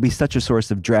it, it'll be such a source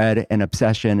of dread and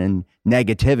obsession and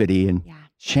negativity and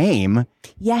shame.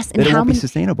 Yes, and it won't be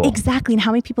sustainable. Exactly. And how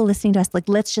many people listening to us, like,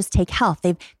 let's just take health.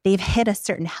 They've hit a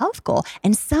certain health goal.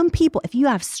 And some people, if you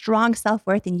have strong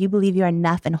self-worth and you believe you're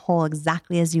enough and whole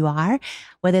exactly as you are,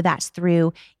 whether that's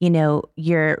through,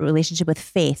 your relationship with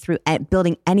faith, through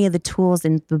building any of the tools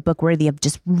in the book Worthy of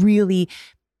just really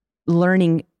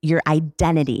learning your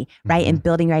identity, right? And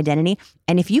building your identity.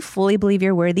 And if you fully believe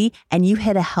you're worthy and you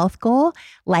hit a health goal,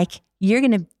 like you're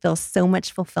going to feel so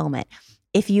much fulfillment.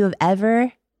 If you have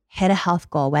ever hit a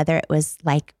health goal, whether it was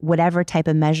like whatever type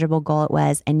of measurable goal it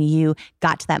was, and you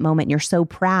got to that moment and you're so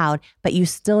proud, but you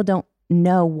still don't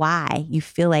know why you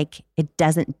feel like it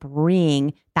doesn't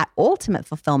bring that ultimate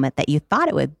fulfillment that you thought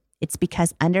it would, it's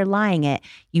because underlying it,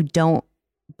 you don't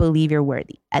believe you're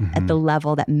worthy at the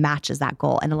level that matches that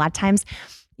goal. And a lot of times,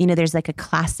 there's like a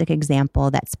classic example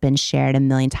that's been shared a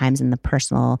million times in the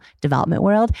personal development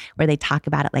world where they talk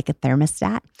about it like a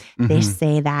thermostat. They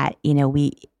say that,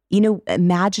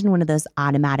 imagine one of those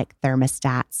automatic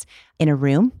thermostats in a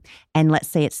room. And let's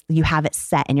say you have it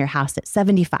set in your house at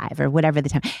 75 or whatever the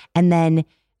time. And then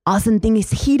all of a sudden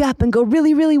things heat up and go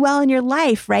really, really well in your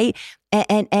life, right?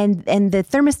 And the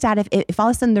thermostat, if all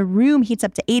of a sudden the room heats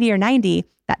up to 80 or 90,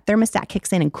 that thermostat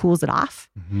kicks in and cools it off,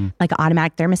 like an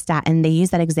automatic thermostat. And they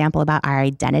use that example about our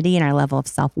identity and our level of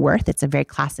self-worth. It's a very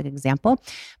classic example.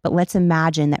 But let's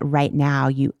imagine that right now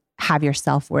you have your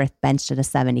self-worth benched at a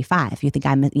 75. You think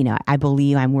I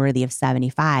believe I'm worthy of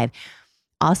 75.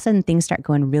 All of a sudden things start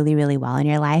going really, really well in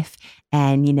your life.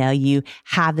 And, you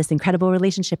have this incredible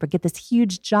relationship or get this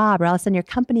huge job, or all of a sudden your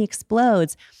company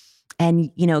explodes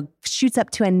and, shoots up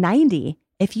to a 90.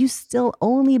 If you still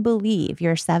only believe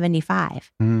you're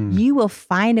 75, you will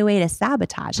find a way to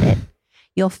sabotage it.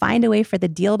 You'll find a way for the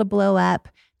deal to blow up,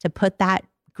 to put that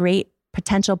great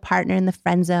potential partner in the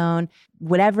friend zone,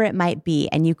 whatever it might be,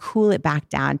 and you cool it back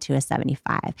down to a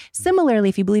 75. Similarly,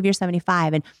 if you believe you're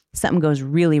 75 and something goes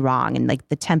really wrong and like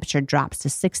the temperature drops to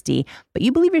 60, but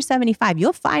you believe you're 75,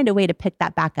 you'll find a way to pick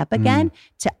that back up again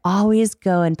to always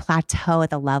go and plateau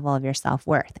at the level of your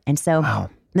self-worth. And so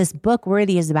this book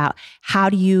Worthy is about how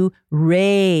do you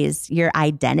raise your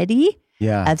identity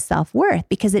of self-worth,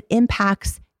 because it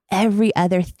impacts every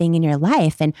other thing in your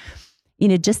life. And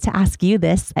just to ask you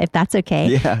this, if that's okay.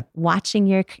 Yeah. Watching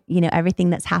your, everything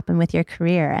that's happened with your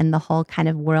career and the whole kind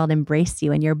of world embrace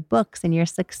you and your books and your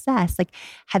success. Like,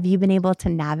 have you been able to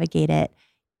navigate it,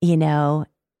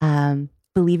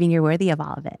 believing you're worthy of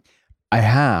all of it? I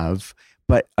have,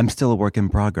 but I'm still a work in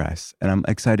progress. And I'm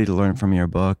excited to learn from your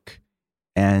book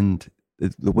and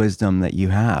the wisdom that you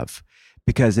have,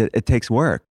 because it takes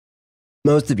work.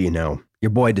 Most of you know,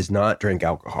 your boy does not drink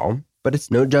alcohol, but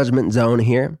it's no judgment zone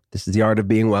here. This is the art of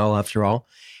being well, after all.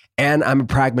 And I'm a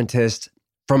pragmatist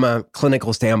from a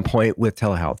clinical standpoint with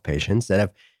telehealth patients, that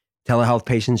if telehealth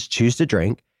patients choose to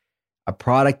drink, a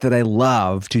product that I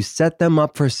love to set them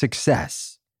up for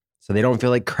success so they don't feel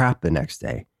like crap the next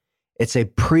day. It's a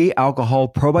pre-alcohol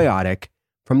probiotic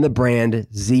from the brand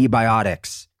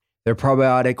Z-Biotics. Their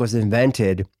probiotic was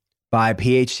invented by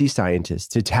PhD scientists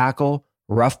to tackle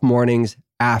rough mornings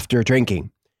after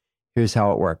drinking. Here's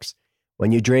how it works.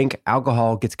 When you drink,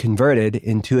 alcohol gets converted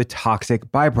into a toxic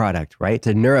byproduct, right? It's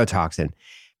a neurotoxin.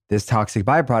 This toxic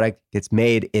byproduct gets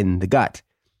made in the gut.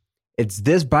 It's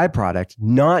this byproduct,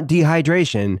 not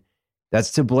dehydration,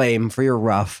 that's to blame for your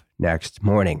rough next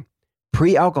morning.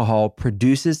 Pre-alcohol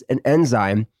produces an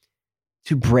enzyme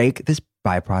to break this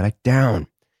byproduct down.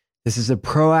 This is a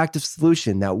proactive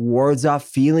solution that wards off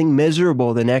feeling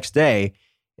miserable the next day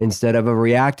instead of a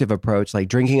reactive approach like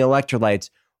drinking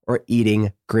electrolytes or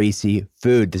eating greasy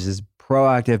food. This is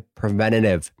proactive,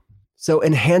 preventative. So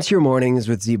enhance your mornings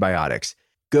with Z-Biotics.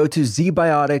 Go to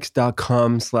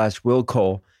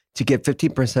zbiotics.com/willcole to get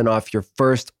 15% off your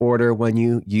first order when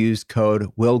you use code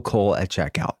willcole at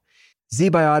checkout.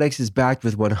 Z-Biotics is backed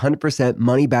with 100%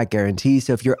 money-back guarantee,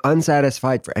 so if you're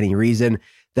unsatisfied for any reason,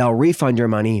 they'll refund your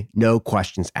money, no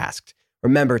questions asked.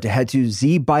 Remember to head to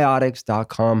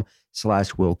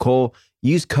zbiotics.com/willcole.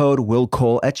 Use code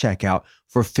willcole at checkout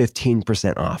for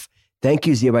 15% off. Thank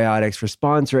you, Z-Biotics, for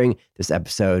sponsoring this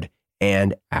episode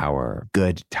and our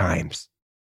good times.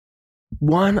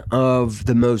 One of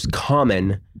the most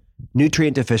common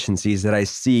nutrient deficiencies that I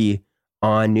see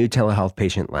on new telehealth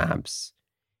patient labs,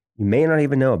 you may not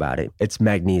even know about it, it's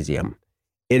magnesium.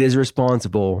 It is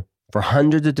responsible for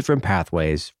hundreds of different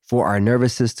pathways for our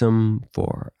nervous system,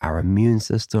 for our immune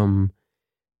system,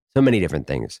 so many different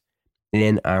things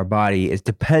in our body is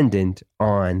dependent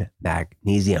on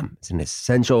magnesium. It's an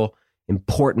essential,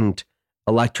 important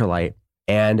electrolyte,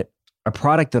 and a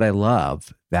product that I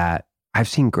love that I've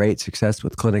seen great success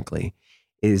with clinically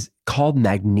is called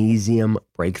Magnesium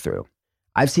Breakthrough.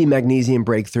 I've seen Magnesium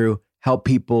Breakthrough help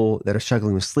people that are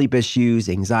struggling with sleep issues,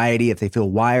 anxiety, if they feel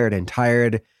wired and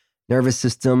tired, nervous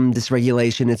system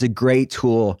dysregulation. It's a great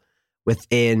tool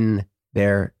within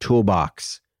their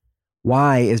toolbox.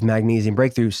 Why is Magnesium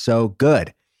Breakthrough so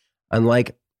good?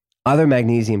 Unlike other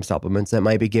magnesium supplements that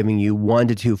might be giving you 1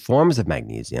 to 2 forms of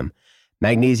magnesium,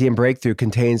 Magnesium Breakthrough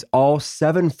contains all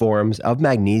 7 forms of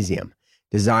magnesium,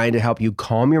 designed to help you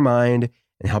calm your mind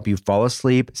and help you fall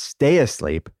asleep, stay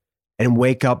asleep, and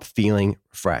wake up feeling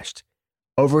refreshed.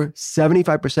 Over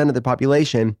 75% of the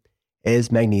population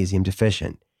is magnesium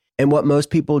deficient. And what most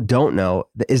people don't know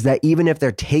is that even if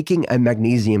they're taking a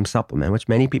magnesium supplement, which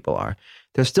many people are,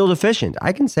 they're still deficient.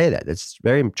 I can say that. It's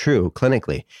very true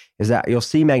clinically, is that you'll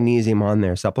see magnesium on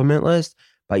their supplement list,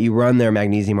 but you run their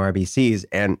magnesium RBCs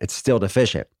and it's still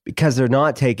deficient because they're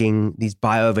not taking these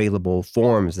bioavailable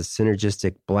forms. The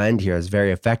synergistic blend here is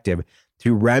very effective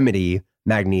to remedy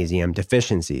magnesium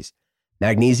deficiencies.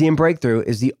 Magnesium Breakthrough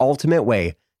is the ultimate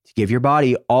way to give your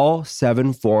body all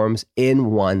 7 forms in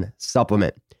one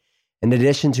supplement. In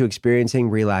addition to experiencing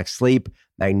relaxed sleep,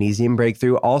 Magnesium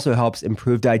Breakthrough also helps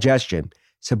improve digestion,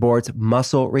 supports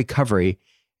muscle recovery,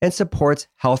 and supports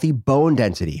healthy bone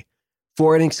density.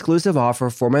 For an exclusive offer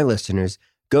for my listeners,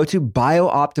 go to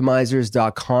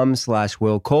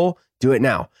biooptimizers.com/willcole. Do it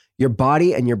now. Your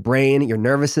body and your brain, your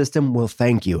nervous system will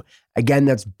thank you. Again,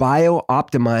 that's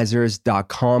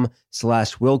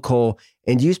biooptimizers.com/willcole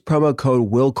and use promo code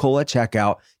willcole at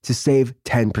checkout to save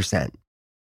 10%.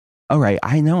 All right,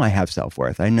 I know I have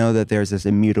self-worth. I know that there's this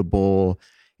immutable,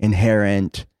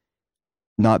 inherent,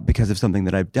 not because of something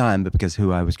that I've done, but because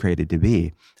who I was created to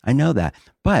be. I know that.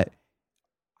 But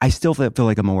I still feel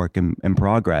like I'm a work in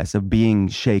progress of being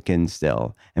shaken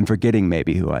still and forgetting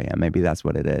maybe who I am. Maybe that's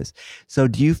what it is. So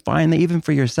do you find that even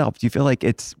for yourself, do you feel like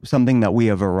it's something that we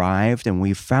have arrived and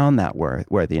we've found that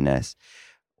worthiness?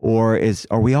 Or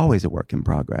are we always a work in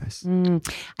progress?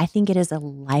 I think it is a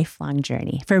lifelong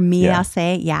journey. For me, I'll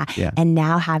say, yeah. And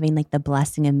now having like the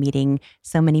blessing of meeting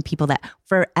so many people that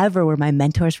forever were my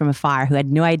mentors from afar who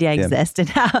had no idea I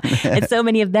existed. And so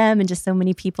many of them and just so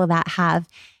many people that have,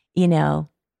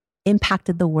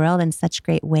 impacted the world in such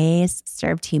great ways,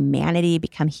 served humanity,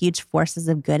 become huge forces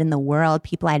of good in the world,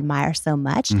 people I admire so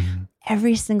much,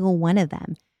 every single one of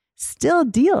them still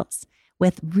deals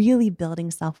with really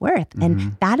building self-worth.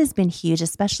 And that has been huge,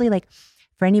 especially like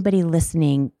for anybody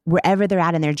listening, wherever they're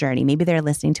at in their journey. Maybe they're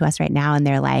listening to us right now and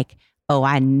they're like, oh,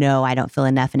 I know I don't feel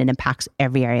enough and it impacts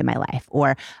every area of my life.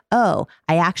 Or, oh,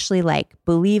 I actually like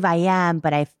believe I am,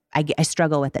 but I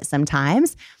struggle with it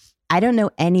sometimes. I don't know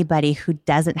anybody who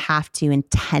doesn't have to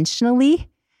intentionally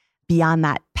be on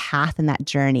that path and that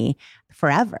journey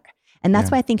forever. And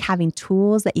that's why I think having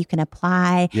tools that you can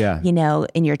apply, you know,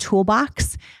 in your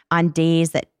toolbox on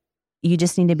days that you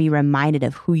just need to be reminded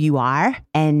of who you are.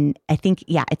 And I think,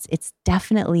 it's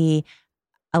definitely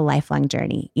a lifelong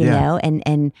journey, you know?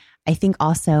 And I think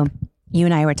also you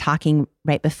and I were talking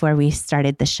right before we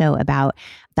started the show about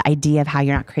the idea of how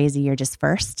you're not crazy, you're just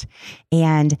first.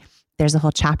 And there's a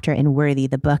whole chapter in Worthy,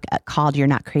 the book called You're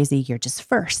Not Crazy, You're Just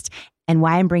First. And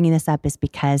why I'm bringing this up is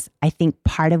because I think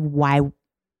part of why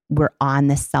we're on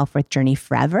this self-worth journey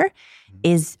forever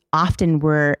is often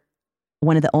we're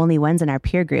one of the only ones in our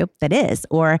peer group that is,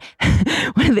 or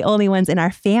one of the only ones in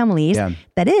our families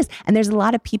that is. And there's a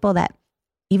lot of people that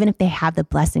even if they have the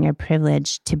blessing or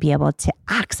privilege to be able to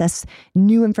access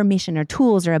new information or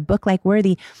tools or a book like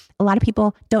Worthy, a lot of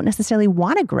people don't necessarily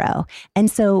want to grow. And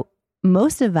so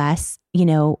most of us, you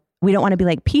know, we don't want to be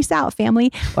like, peace out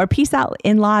family or peace out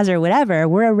in-laws or whatever.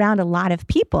 We're around a lot of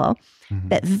people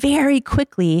that very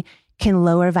quickly can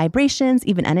lower vibrations,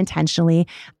 even unintentionally,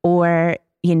 or,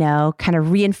 you know, kind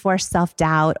of reinforce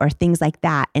self-doubt or things like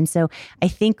that. And so I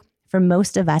think for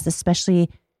most of us, especially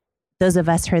those of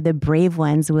us who are the brave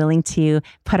ones, willing to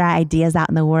put our ideas out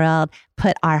in the world,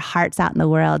 put our hearts out in the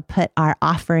world, put our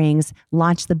offerings,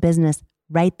 launch the business,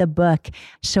 write the book,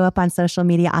 show up on social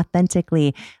media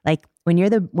authentically. Like when you're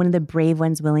one of the brave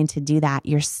ones willing to do that,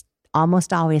 you're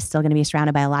almost always still going to be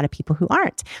surrounded by a lot of people who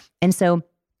aren't. And so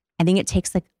I think it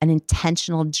takes like an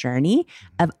intentional journey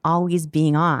of always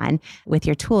being on with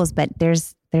your tools. But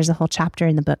there's a whole chapter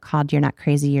in the book called You're Not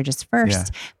Crazy, You're Just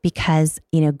First. Because,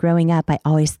 you know, growing up, I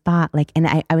always thought like, and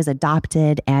I was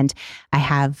adopted and I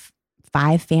have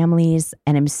 5 families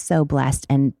and I'm so blessed.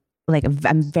 And like,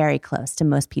 I'm very close to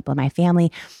most people in my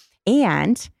family.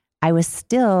 And I was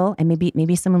still, and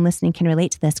maybe someone listening can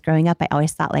relate to this. Growing up, I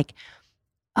always thought like,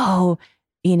 oh,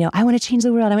 you know, I want to change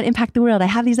the world. I want to impact the world. I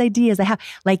have these ideas.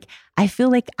 I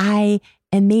feel like I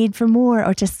am made for more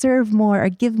or to serve more or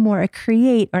give more or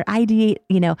create or ideate,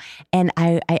 you know, and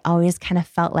I always kind of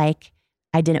felt like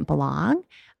I didn't belong.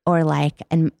 Or like,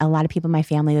 and a lot of people in my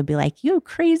family would be like, you have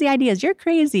crazy ideas, you're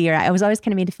crazy. Or I was always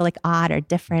kind of made to feel like odd or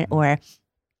different or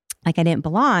like I didn't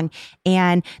belong.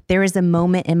 And there was a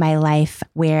moment in my life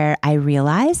where I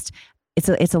realized,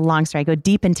 it's a long story. I go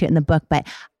deep into it in the book, but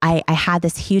I had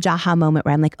this huge aha moment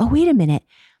where I'm like, oh, wait a minute.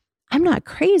 I'm not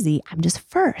crazy. I'm just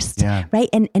first. Right.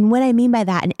 And what I mean by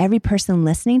that, and every person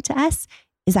listening to us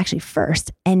is actually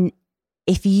first. And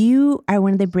if you are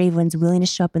one of the brave ones willing to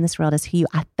show up in this world as who you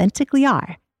authentically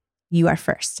are, you are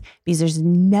first, because there's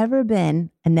never been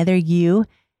another you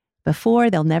before.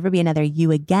 There'll never be another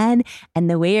you again. And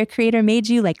the way your creator made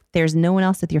you, like there's no one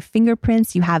else with your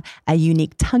fingerprints. You have a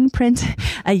unique tongue print,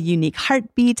 a unique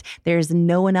heartbeat. There's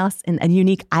no one else in a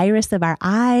unique iris of our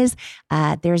eyes.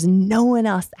 There's no one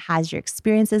else that has your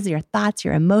experiences, your thoughts,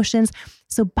 your emotions.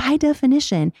 So by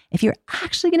definition, if you're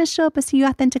actually going to show up as who you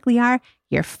authentically are,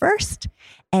 you're first.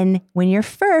 And when you're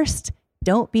first,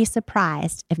 don't be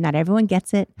surprised if not everyone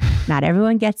gets it. Not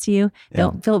everyone gets you.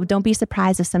 Don't be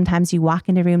surprised if sometimes you walk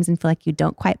into rooms and feel like you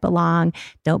don't quite belong.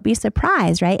 Don't be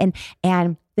surprised, right?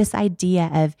 And this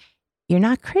idea of you're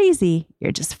not crazy,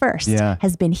 you're just first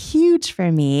has been huge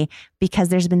for me, because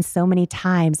there's been so many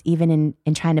times, even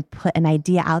in trying to put an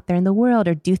idea out there in the world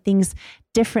or do things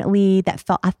differently that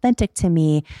felt authentic to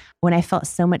me, when I felt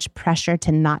so much pressure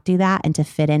to not do that and to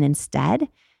fit in instead.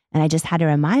 And I just had to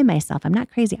remind myself, I'm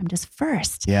not crazy, I'm just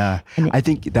first. Yeah. I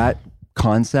think that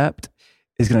concept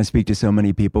is going to speak to so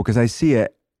many people, because I see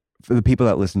it for the people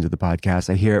that listen to the podcast.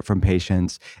 I hear it from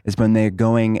patients, is when they're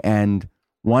going and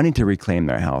wanting to reclaim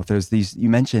their health. There's these, you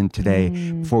mentioned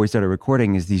today before we started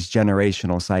recording, is these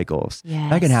generational cycles.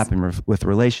 That can happen with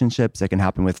relationships, that can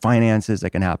happen with finances, that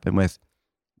can happen with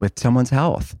someone's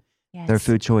health, their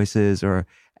food choices, or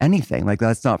anything. Like,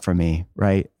 that's not for me,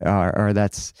 right? Or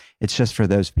it's just for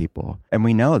those people. And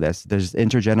we know this. There's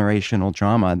intergenerational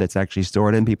trauma that's actually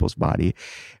stored in people's body.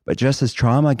 But just as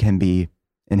trauma can be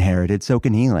inherited, so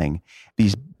can healing.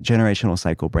 These generational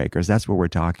cycle breakers, that's what we're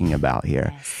talking about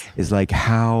here. Is like,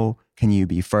 how can you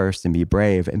be first and be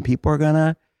brave? And people are going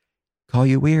to call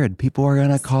you weird. People are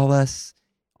going to call us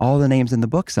all the names in the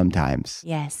book sometimes.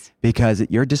 Yes. Because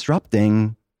you're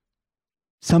disrupting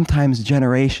sometimes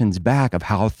generations back of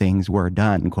how things were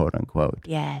done, quote unquote.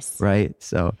 Yes. Right?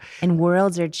 So, and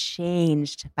worlds are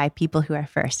changed by people who are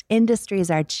first. Industries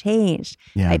are changed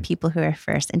by people who are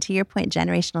first. And to your point,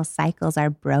 generational cycles are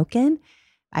broken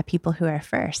by people who are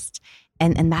first.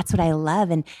 And that's what I love.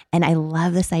 And I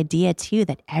love this idea too,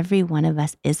 that every one of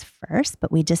us is first,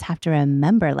 but we just have to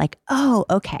remember like, oh,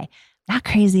 okay, not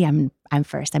crazy. I'm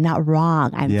first. I'm not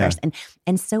wrong. I'm first.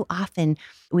 And so often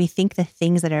we think the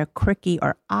things that are quirky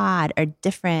or odd or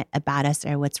different about us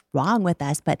are what's wrong with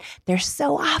us, but they're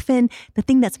so often the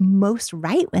thing that's most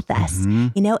right with us,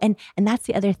 you know? And that's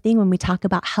the other thing when we talk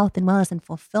about health and wellness and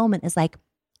fulfillment is like,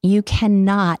 you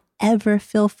cannot ever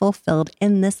feel fulfilled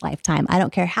in this lifetime. I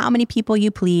don't care how many people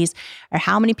you please or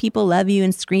how many people love you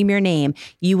and scream your name.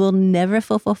 You will never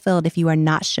feel fulfilled if you are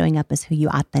not showing up as who you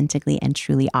authentically and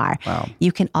truly are. Wow.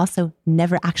 You can also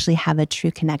never actually have a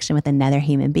true connection with another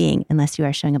human being unless you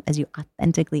are showing up as you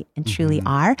authentically and truly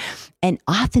are. And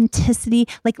authenticity,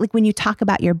 like when you talk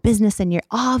about your business and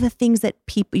all the things that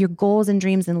people, your goals and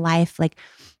dreams in life, like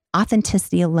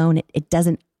authenticity alone, it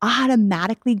doesn't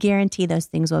automatically guarantee those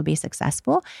things will be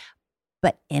successful,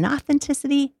 but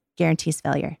inauthenticity guarantees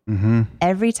failure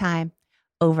every time,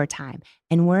 over time.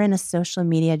 And we're in a social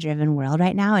media driven world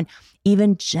right now. And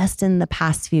even just in the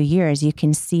past few years, you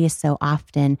can see so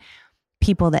often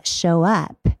people that show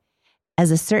up as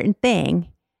a certain thing,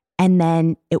 and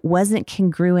then it wasn't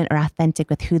congruent or authentic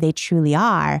with who they truly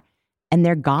are, and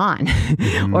they're gone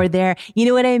or they're, you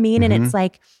know what I mean? And it's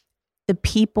like the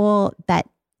people that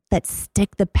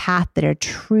stick the path that are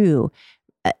true,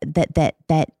 that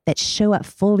show up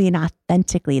fully and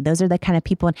authentically. Those are the kind of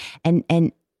people.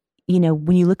 And you know,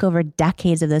 when you look over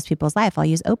decades of those people's life, I'll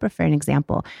use Oprah for an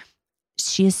example.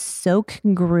 She is so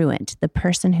congruent. The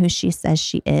person who she says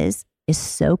she is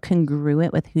so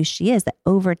congruent with who she is that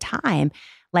over time,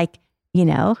 like, you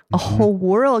know, a whole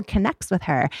world connects with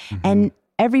her. And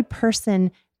every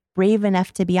person brave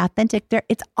enough to be authentic,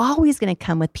 it's always going to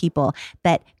come with people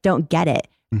that don't get it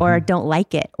or don't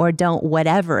like it or don't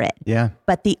whatever it. Yeah.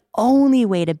 But the only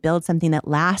way to build something that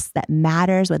lasts, that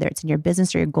matters, whether it's in your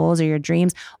business or your goals or your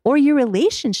dreams or your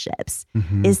relationships,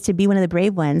 is to be one of the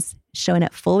brave ones, showing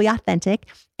up fully authentic.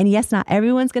 And yes, not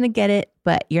everyone's going to get it,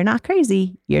 but you're not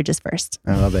crazy. You're just first.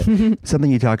 I love it. Something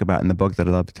you talk about in the book that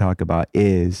I love to talk about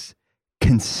is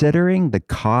considering the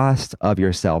cost of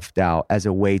your self-doubt as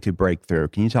a way to break through.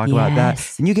 Can you talk about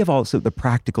that? And you give also the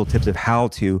practical tips of how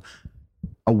to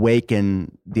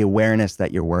awaken the awareness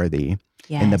that you're worthy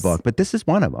in the book. But this is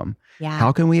one of them. Yeah.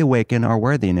 How can we awaken our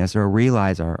worthiness or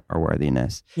realize our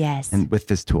worthiness? Yes. And with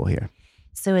this tool here.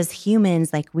 So as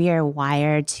humans, like we are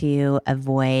wired to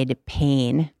avoid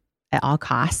pain at all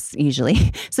costs,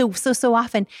 usually. So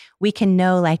often we can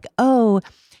know like, oh,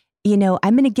 you know,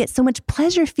 I'm going to get so much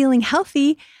pleasure feeling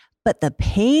healthy, but the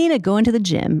pain of going to the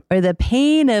gym or the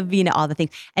pain of, you know, all the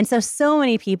things. And so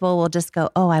many people will just go,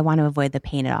 oh, I want to avoid the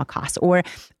pain at all costs.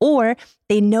 Or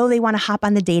they know they want to hop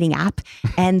on the dating app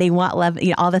and they want love, you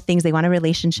know, all the things, they want a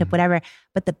relationship, whatever,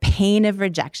 but the pain of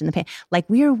rejection, the pain, like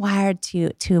we are wired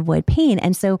to avoid pain.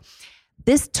 And so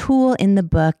this tool in the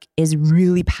book is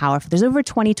really powerful. There's over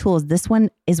 20 tools. This one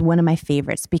is one of my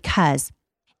favorites because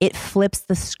it flips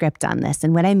the script on this.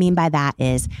 And what I mean by that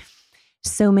is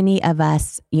so many of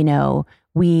us, you know,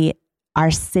 we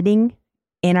are sitting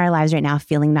in our lives right now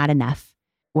feeling not enough.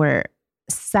 We're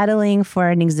settling for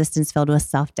an existence filled with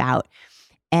self-doubt.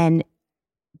 And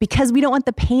because we don't want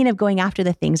the pain of going after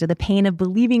the things or the pain of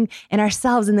believing in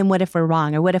ourselves, and then what if we're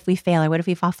wrong, or what if we fail, or what if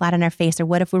we fall flat on our face, or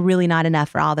what if we're really not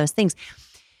enough, or all those things.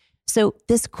 So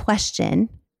this question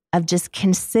of just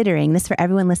considering this for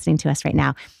everyone listening to us right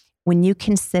now, when you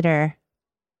consider,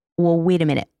 well, wait a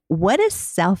minute, what does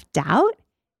self-doubt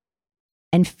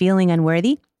and feeling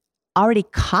unworthy already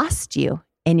cost you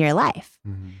in your life?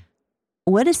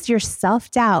 What does your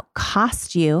self-doubt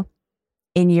cost you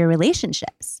in your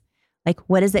relationships? Like,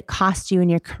 what does it cost you in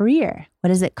your career? What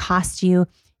does it cost you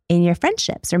in your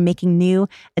friendships or making new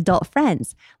adult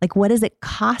friends? Like, what does it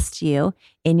cost you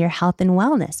in your health and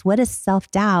wellness? What does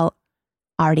self-doubt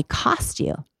already cost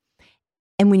you?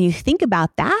 And when you think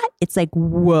about that, it's like,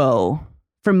 whoa,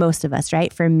 for most of us,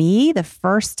 right? For me, the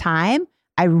first time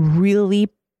I really,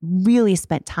 really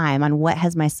spent time on what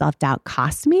has my self-doubt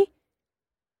cost me,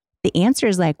 the answer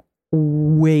is like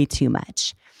way too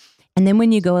much. And then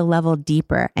when you go a level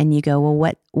deeper and you go,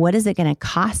 well, what is it going to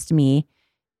cost me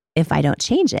if I don't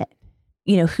change it?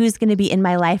 You know, who's going to be in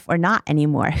my life or not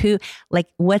anymore?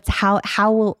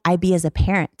 How will I be as a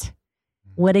parent?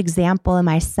 What example am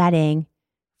I setting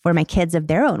for my kids of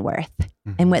their own worth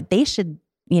and what they should,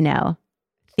 you know,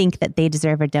 think that they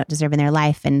deserve or don't deserve in their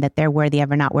life, and that they're worthy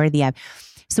of or not worthy of.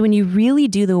 So when you really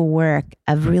do the work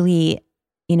of really,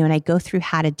 and I go through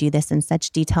how to do this in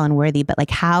such detail and worthy, but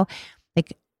how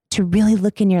to really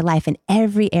look in your life, in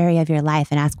every area of your life,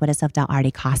 and ask, what does self-doubt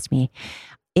already cost me?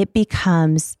 It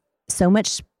becomes so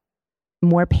much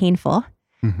more painful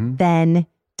than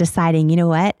deciding, you know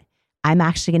what? I'm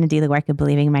actually going to do the work of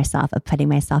believing in myself, of putting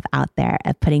myself out there,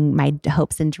 of putting my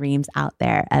hopes and dreams out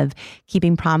there, of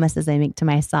keeping promises I make to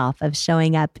myself, of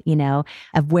showing up,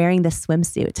 of wearing the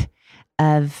swimsuit,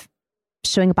 of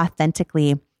showing up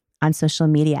authentically on social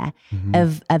media,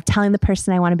 of telling the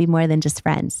person I want to be more than just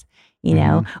friends,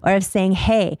 or of saying,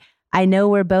 hey, I know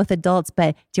we're both adults,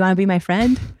 but do you want to be my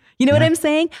friend? You know what I'm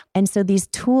saying? And so these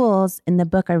tools in the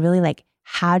book are really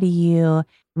how do you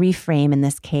reframe, in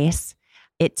this case,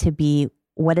 it to be,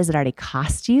 what does it already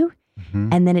cost you?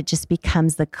 And then it just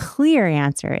becomes, the clear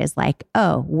answer is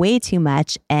oh, way too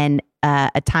much. And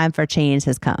a time for change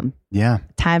has come. Yeah.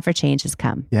 Time for change has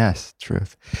come. Yes,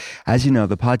 truth. As you know,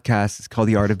 the podcast is called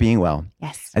The Art of Being Well.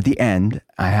 Yes. At the end,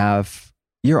 I have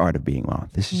your Art of Being Well.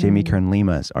 This is Jamie Kern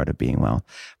Lima's Art of Being Well.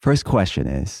 First question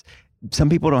is, some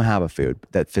people don't have a food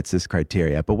that fits this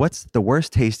criteria, but what's the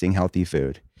worst tasting healthy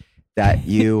food that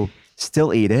you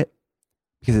still eat it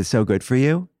because it's so good for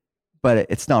you, but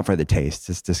it's not for the taste?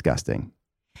 It's disgusting.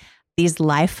 These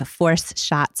Life Force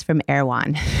shots from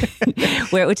Erewhon,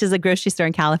 which is a grocery store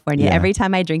in California. Yeah. Every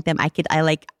time I drink them, I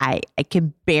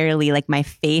could barely, my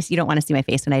face. You don't want to see my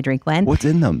face when I drink one. What's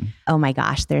in them? Oh my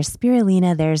gosh. There's spirulina.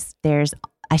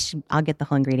 I'll get the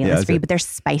whole ingredient list for you, but they're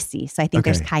spicy. So I think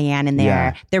there's cayenne in there.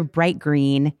 Yeah. They're bright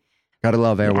green. Gotta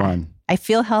love Erewhon. Yeah. I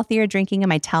feel healthier drinking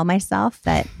them. I tell myself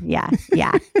that, yeah.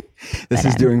 This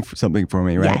is doing something for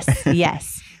me, right?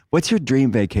 Yes. What's your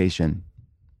dream vacation?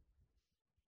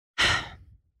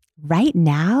 Right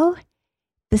now,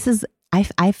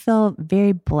 I feel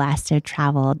very blessed to have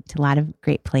traveled to a lot of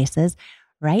great places.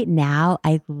 Right now,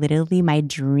 my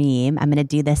dream, I'm going to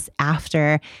do this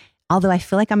after, although I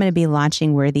feel like I'm going to be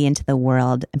launching Worthy into the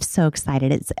world. I'm so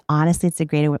excited. It's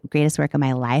the greatest work of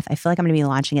my life. I feel like I'm going to be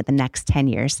launching it the next 10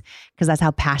 years because that's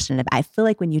how passionate I feel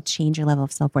like when you change your level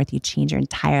of self-worth, you change your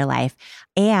entire life.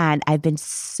 And I've been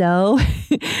so,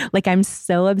 I'm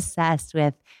so obsessed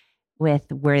with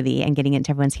Worthy and getting it into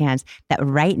everyone's hands that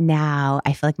right now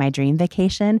I feel like my dream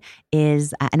vacation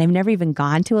is, and I've never even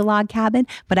gone to a log cabin,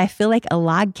 but I feel like a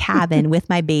log cabin with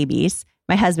my babies.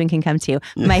 My husband can come too.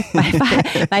 My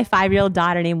 5-year-old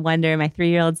daughter named Wonder, my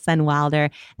 3-year-old son Wilder,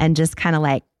 and just kind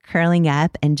of curling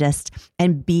up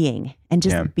and being.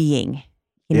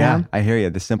 You know? I hear you.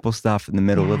 The simple stuff in the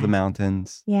middle of the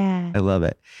mountains. Yeah. I love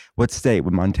it. What state?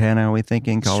 With Montana, are we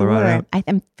thinking? Colorado? Sure.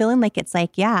 I'm feeling like it's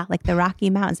the Rocky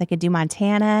Mountains. I could do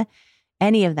Montana,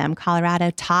 any of them.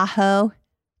 Colorado, Tahoe.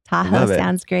 Tahoe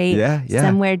sounds great. Yeah.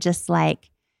 Somewhere just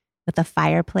with a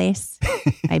fireplace,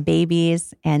 my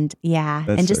babies, and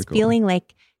and just feeling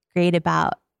great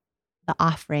about the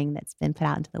offering that's been put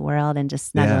out into the world and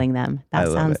just snuggling them. That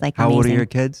sounds amazing. How old are your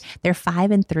kids? They're 5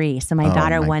 and 3. So my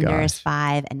daughter Wonder is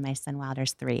 5 and my son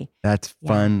Wilder's 3. That's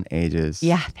fun ages.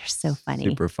 Yeah, they're so funny.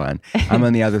 Super fun. I'm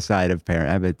on the other side of parent.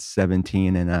 I have a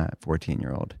 17 and a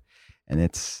 14-year-old, and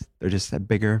they're just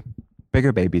bigger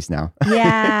babies now.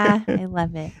 Yeah, I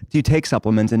love it. Do you take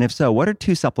supplements? And if so, what are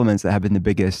 2 supplements that have been the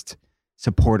biggest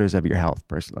supporters of your health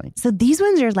personally? So these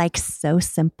ones are so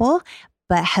simple,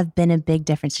 but have been a big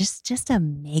difference. Just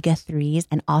omega-3s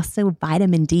and also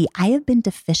vitamin D. I have been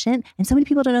deficient, and so many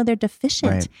people don't know they're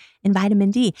deficient in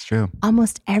vitamin D. It's true.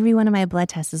 Almost every one of my blood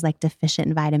tests is deficient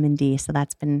in vitamin D. So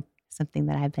that's been something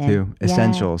that I've been. 2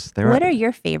 essentials. What are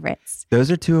your favorites?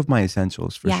 Those are 2 of my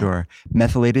essentials for sure.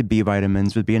 Methylated B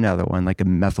vitamins would be another one, like a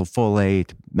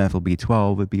methylfolate, methyl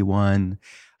B12 would be one.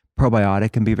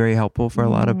 Probiotic can be very helpful for a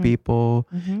lot of people.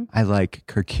 I like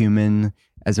curcumin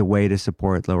as a way to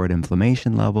support lowered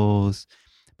inflammation levels.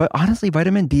 But honestly,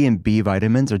 vitamin D and B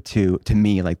vitamins are to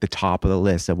me, the top of the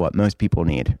list of what most people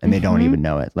need. And they don't even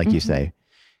know it, you say,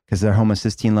 because their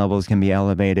homocysteine levels can be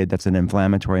elevated. That's an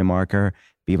inflammatory marker.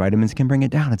 B vitamins can bring it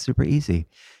down. It's super easy.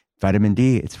 Vitamin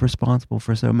D, it's responsible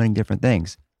for so many different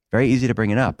things. Very easy to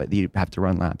bring it up, but you have to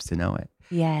run labs to know it.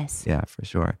 Yes. Yeah, for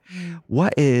sure.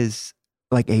 What is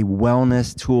a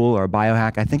wellness tool or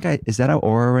biohack? I think is that an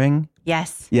Oura ring?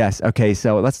 Yes. Yes. Okay.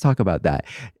 So let's talk about that.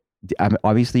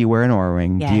 Obviously, you wear an Oura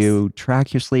Ring. Yes. Do you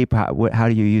track your sleep? How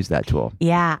do you use that tool?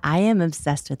 Yeah, I am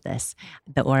obsessed with this,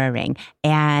 the Oura Ring.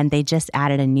 And they just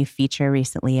added a new feature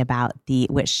recently about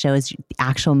which shows the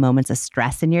actual moments of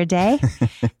stress in your day.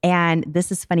 And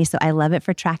this is funny. So I love it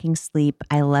for tracking sleep.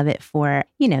 I love it for,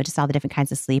 just all the different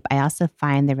kinds of sleep. I also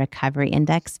find the recovery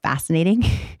index fascinating.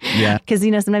 Yeah. Because,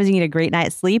 sometimes you need a great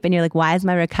night's sleep and you're like, why is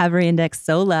my recovery index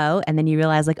so low? And then you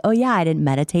realize like, oh yeah, I didn't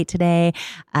meditate today.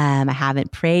 I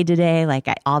haven't prayed today,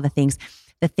 all the things.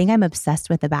 The thing I'm obsessed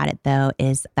with about it though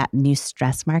is that new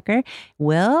stress marker.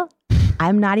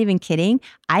 I'm not even kidding.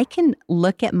 I can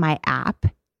look at my app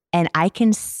and I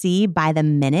can see by the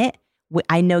minute,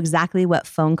 I know exactly what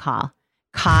phone call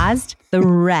caused the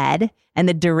red and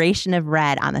the duration of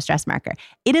red on the stress marker.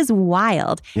 It is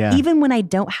wild. Yeah. Even when I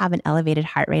don't have an elevated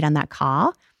heart rate on that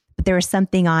call, but there was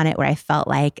something on it where I felt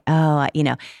like, I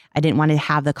didn't want to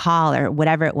have the call or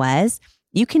whatever it was.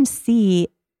 You can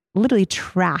literally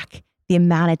track the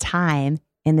amount of time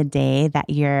in the day that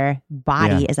your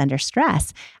body is under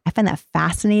stress. I find that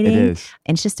fascinating. It is.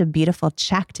 And it's just a beautiful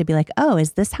check to be like, oh,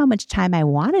 is this how much time I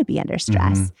want to be under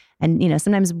stress? And,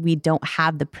 sometimes we don't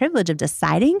have the privilege of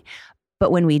deciding,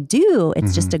 but when we do,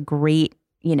 it's just a great,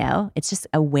 it's just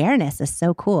awareness is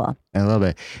so cool. I love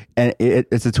it. And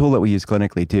it's a tool that we use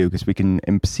clinically too, because we can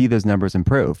see those numbers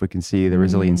improve. We can see the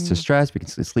resilience to stress. We can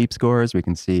see sleep scores. We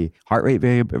can see heart rate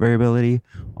variability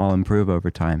all improve over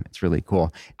time. It's really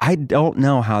cool. I don't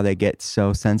know how they get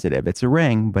so sensitive. It's a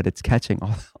ring, but it's catching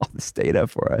all this data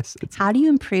for us. How do you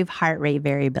improve heart rate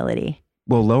variability?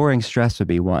 Well, lowering stress would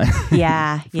be one.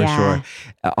 Yeah, for sure.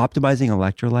 Optimizing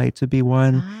electrolytes would be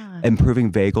one.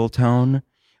 Improving vagal tone,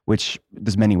 which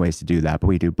there's many ways to do that, but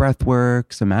we do breath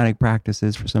work, somatic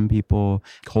practices for some people,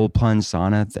 cold plunge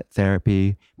sauna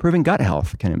therapy. Improving gut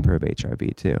health can improve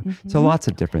HRV too. So lots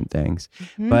of different things,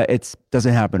 but it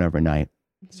doesn't happen overnight,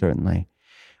 certainly.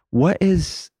 What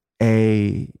is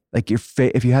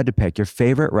if you had to pick your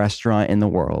favorite restaurant in the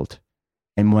world,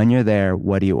 and when you're there,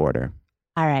 what do you order?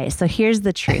 All right. So here's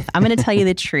the truth. I'm going to tell you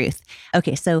the truth.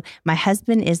 Okay. So my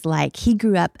husband is he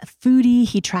grew up a foodie.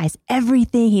 He tries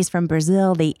everything. He's from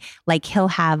Brazil. He'll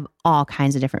have all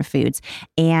kinds of different foods.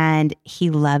 And he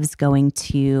loves going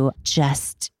to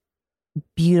just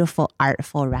beautiful,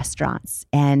 artful restaurants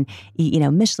and,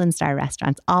 Michelin star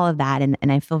restaurants, all of that. And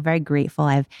I feel very grateful.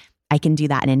 I can do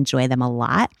that and enjoy them a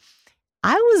lot.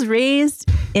 I was raised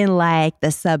in the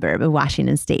suburb of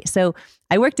Washington State. So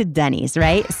I worked at Denny's,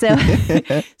 right? So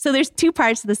there's two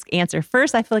parts to this answer.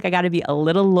 First, I feel like I got to be a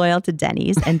little loyal to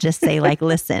Denny's and just say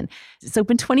listen, it's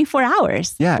open 24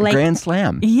 hours. Yeah, Grand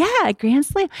Slam. Yeah, Grand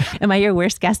Slam. Am I your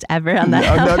worst guest ever on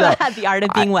that? No. The art of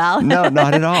being well? No,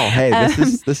 not at all. Hey,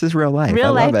 this is real life. I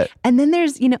love it. And then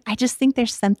there's, I just think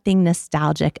there's something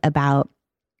nostalgic about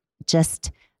just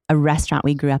a restaurant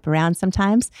we grew up around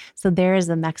sometimes. So there is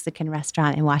a Mexican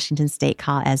restaurant in Washington State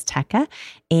called Azteca.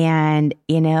 And,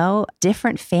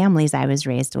 different families I was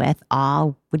raised with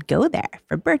all would go there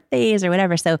for birthdays or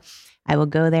whatever. So I will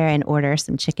go there and order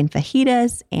some chicken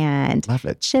fajitas and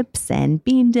chips and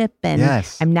bean dip. And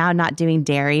I'm now not doing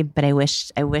dairy, but I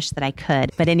wish that I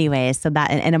could. But anyways, so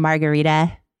that and a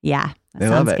margarita. Yeah. That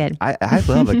sounds good. I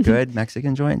love a good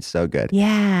Mexican joint. So good.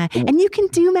 Yeah. And you can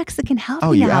do Mexican healthy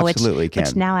now. You now, absolutely can.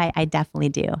 Which now I definitely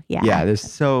do. Yeah. Yeah.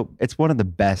 It's one of the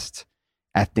best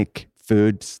ethnic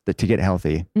foods to get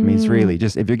healthy. I mean, it's really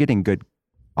just, if you're getting good,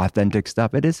 authentic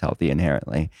stuff, it is healthy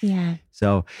inherently. Yeah.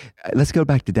 So let's go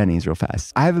back to Denny's real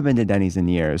fast. I haven't been to Denny's in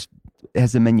years.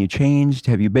 Has the menu changed?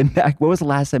 Have you been back? What was the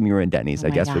last time you were in Denny's? I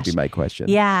guess would be my question.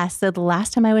 Yeah. So the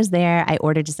last time I was there, I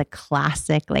ordered just a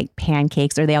classic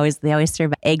pancakes, or they always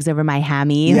serve eggs over my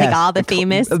hammy, all the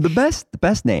famous. The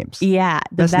best names. Yeah.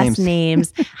 The best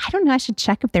names. I don't know. I should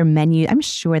check up their menu. I'm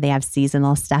sure they have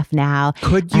seasonal stuff now.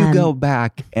 Could you go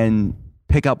back and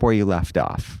pick up where you left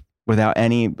off without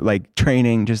any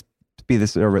training? Just be the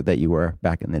server that you were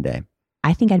back in the day.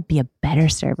 I think I'd be a better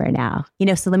server now.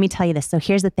 So let me tell you this. So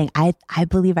here's the thing. I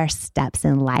believe our steps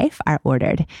in life are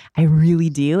ordered. I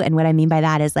really do. And what I mean by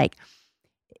that is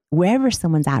wherever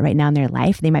someone's at right now in their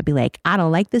life, they might be I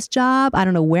don't like this job. I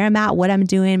don't know where I'm at, what I'm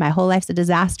doing. My whole life's a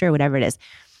disaster, whatever it is.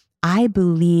 I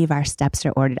believe our steps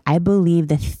are ordered. I believe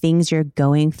the things you're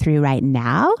going through right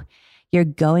now, you're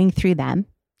going through them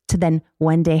to then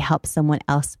one day help someone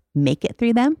else make it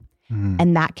through them.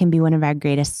 And that can be one of our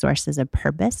greatest sources of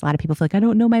purpose. A lot of people feel I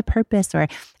don't know my purpose, or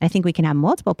I think we can have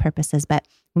multiple purposes. But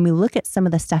when we look at some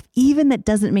of the stuff, even that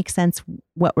doesn't make sense,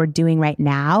 what we're doing right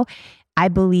now, I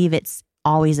believe it's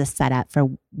always a setup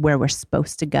for where we're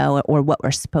supposed to go or what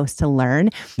we're supposed to learn.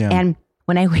 Yeah. And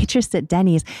when I waitressed at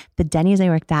Denny's, the Denny's I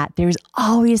worked at, there was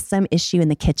always some issue in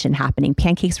the kitchen happening.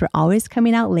 Pancakes were always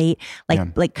coming out late.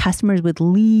 Like customers would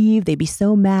leave. They'd be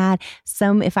so mad.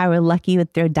 Some, if I were lucky,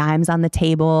 would throw dimes on the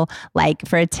table, like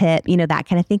for a tip, you know, that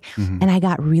kind of thing. And I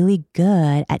got really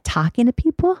good at talking to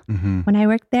people when I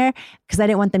worked there because I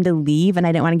didn't want them to leave and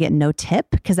I didn't want to get no tip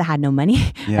because I had no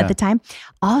money at the time.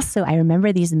 Also, I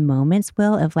remember these moments,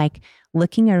 Will, of like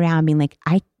looking around being like,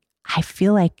 I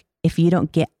feel like if you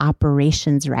don't get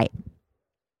operations right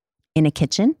in a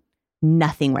kitchen,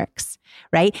 nothing works,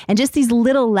 right? And just these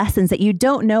little lessons that you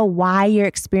don't know why you're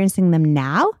experiencing them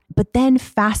now, but then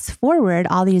fast forward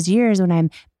all these years when I'm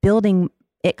building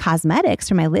It Cosmetics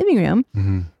for my living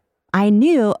room, I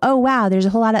knew, oh, wow, there's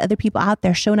a whole lot of other people out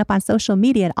there showing up on social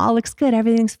media. It all looks good.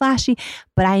 Everything's flashy.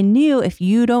 But I knew if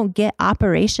you don't get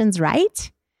operations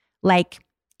right, like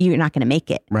you're not going to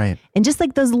make it. Right. And just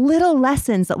like those little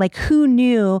lessons that like, who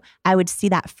knew I would see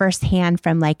that firsthand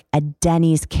from like a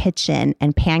Denny's kitchen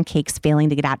and pancakes failing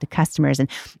to get out to customers and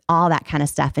all that kind of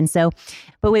stuff. And so,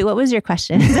 but wait, what was your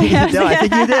question? No, I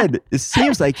think you did. It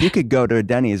seems like you could go to a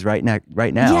Denny's right now.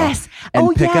 Yes.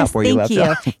 And pick up where you left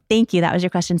off. Thank you. That was your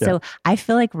question. Yeah. So I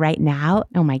feel like right now,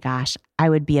 oh my gosh, I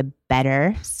would be a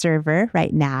better server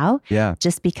right now. Yeah.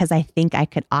 Just because I think I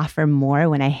could offer more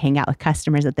when I hang out with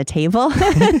customers at the table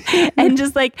and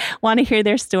just like want to hear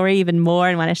their story even more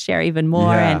and want to share even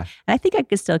more. Yeah. And I think I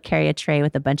could still carry a tray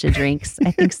with a bunch of drinks. I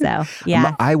think so.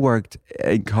 Yeah. I worked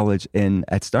in college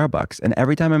at Starbucks, and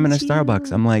every time I'm in a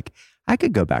Starbucks, I'm like, I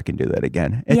could go back and do that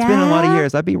again. It's been a lot of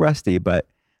years. I'd be rusty, but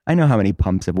I know how many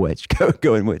pumps of which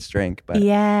go in which drink. But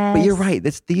you're right.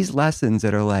 It's these lessons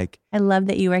that are like, I love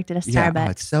that you worked at a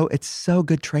Starbucks. Yeah, it's so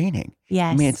good training.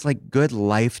 Yes. I mean, it's like good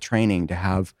life training to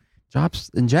have jobs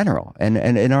in general and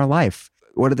in our life.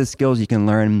 What are the skills you can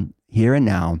learn here and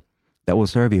now that will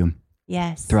serve you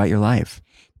throughout your life?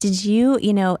 Did you,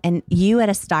 and you at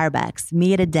a Starbucks,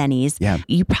 me at a Denny's,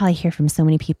 you probably hear from so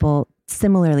many people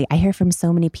similarly. I hear from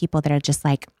so many people that are just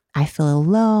like, I feel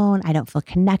alone. I don't feel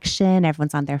connection.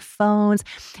 Everyone's on their phones.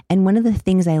 And one of the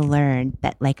things I learned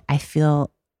that like, I feel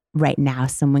right now,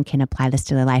 someone can apply this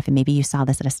to their life. And maybe you saw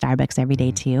this at a Starbucks every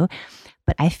day too.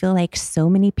 But I feel like so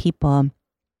many people,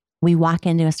 we walk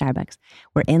into a Starbucks,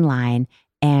 we're in line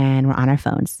and we're on our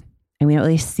phones and we don't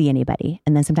really see anybody.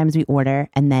 And then sometimes we order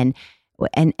and then,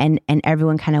 and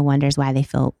everyone kind of wonders why they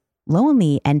feel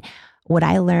lonely. And what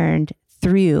I learned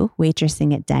through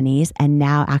waitressing at Denny's, and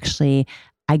now actually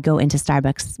I go into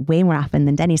Starbucks way more often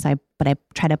than Denny's, but I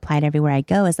try to apply it everywhere I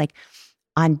go, is like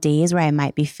on days where I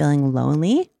might be feeling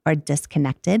lonely or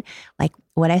disconnected, like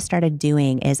what I started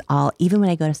doing is even when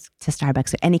I go to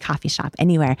Starbucks or any coffee shop,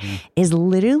 anywhere, is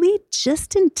literally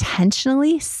just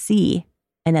intentionally see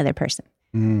another person.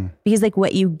 Because like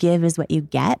what you give is what you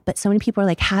get. But so many people are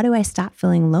like, how do I stop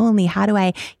feeling lonely? How do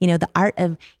I, the art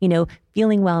of,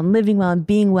 feeling well and living well and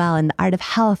being well and the art of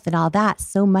health and all that.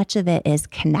 So much of it is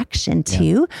connection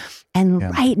too. And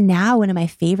right now, one of my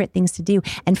favorite things to do,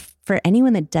 and for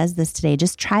anyone that does this today,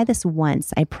 just try this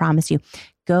once. I promise you,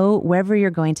 go wherever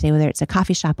you're going today, whether it's a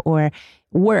coffee shop or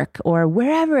work or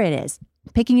wherever it is,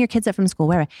 picking your kids up from school,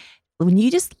 wherever. When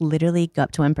you just literally go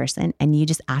up to one person and you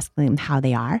just ask them how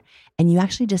they are and you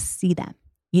actually just see them,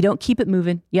 you don't keep it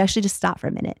moving. You actually just stop for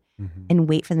a minute and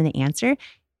wait for them to answer.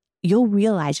 You'll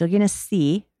realize you're going to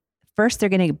see, first, they're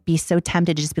going to be so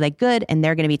tempted to just be like, good. And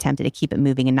they're going to be tempted to keep it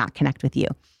moving and not connect with you.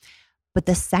 But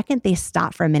the second they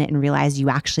stop for a minute and realize you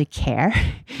actually care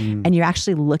and you're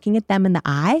actually looking at them in the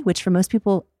eye, which for most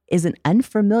people is an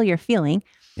unfamiliar feeling.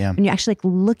 And you're actually like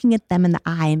looking at them in the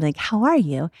eye and be like, how are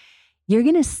you? You're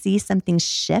going to see something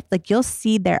shift. Like you'll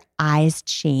see their eyes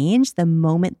change the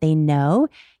moment they know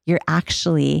you're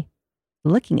actually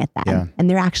looking at them and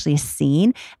they're actually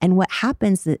seen. And what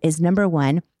happens is, number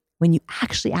one, when you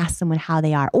actually ask someone how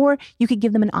they are, or you could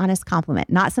give them an honest compliment,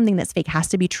 not something that's fake, it has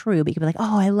to be true, but you could be like,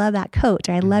 oh, I love that coat,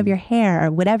 or I love your hair,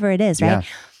 or whatever it is, right?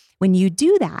 When you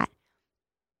do that,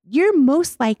 you're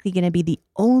most likely going to be the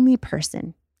only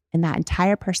person in that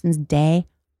entire person's day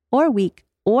or week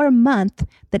or month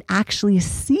that actually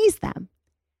sees them,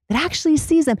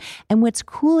 And what's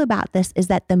cool about this is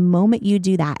that the moment you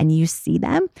do that and you see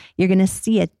them, you're going to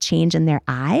see a change in their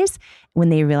eyes when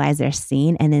they realize they're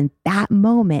seen. And then that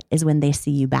moment is when they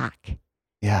see you back.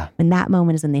 And that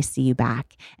moment is when they see you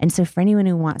back. And so for anyone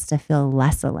who wants to feel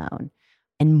less alone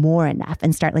and more enough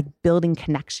and start like building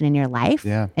connection in your life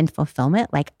and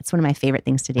fulfillment, like it's one of my favorite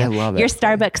things to do. I love it. Your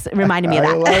Starbucks reminded me of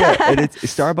that. I love it. And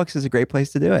Starbucks is a great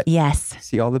place to do it. Yes.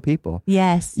 See all the people.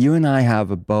 Yes. You and I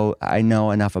have I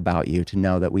know enough about you to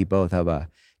know that we both have a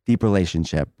deep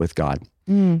relationship with God.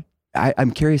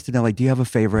 I'm curious to know, like, do you have a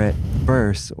favorite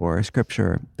verse or a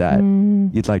scripture that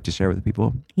you'd like to share with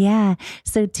people? Yeah.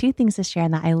 So 2 things to share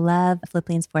on that. I love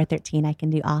Philippians 4:13. I can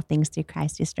do all things through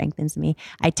Christ who strengthens me.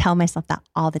 I tell myself that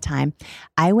all the time.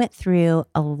 I went through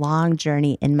a long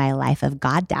journey in my life of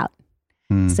God doubt.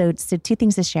 So 2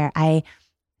 things to share.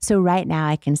 So right now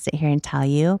I can sit here and tell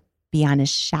you beyond a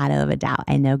shadow of a doubt,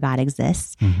 I know God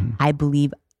exists. I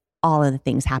believe all of the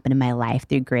things happen in my life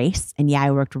through grace. And yeah,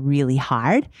 I worked really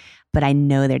hard, but I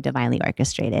know they're divinely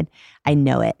orchestrated. I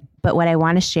know it. But what I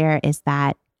want to share is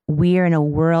that we're in a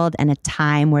world and a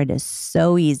time where it is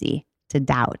so easy to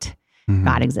doubt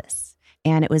God exists.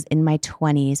 And it was in my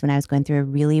 20s when I was going through a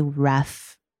really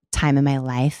rough time in my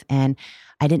life. And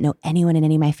I didn't know anyone in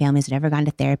any of my families had ever gone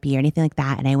to therapy or anything like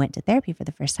that. And I went to therapy for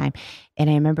the first time. And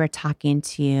I remember talking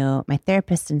to my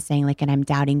therapist and saying and I'm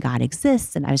doubting God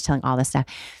exists. And I was telling all this stuff.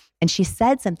 And she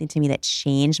said something to me that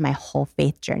changed my whole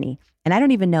faith journey. And I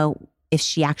don't even know if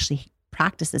she actually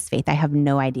practices faith. I have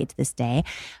no idea to this day.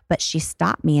 But she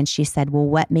stopped me and she said, well,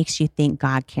 what makes you think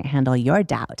God can't handle your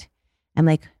doubt? I'm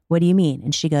like, what do you mean?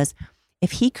 And she goes,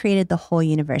 if he created the whole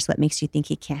universe, what makes you think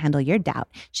he can't handle your doubt?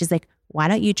 She's like, why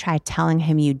don't you try telling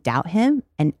him you doubt him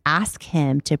and ask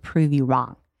him to prove you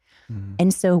wrong?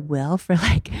 And so for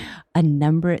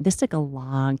this took a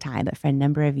long time, but for a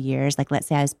number of years, let's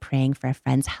say I was praying for a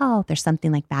friend's health or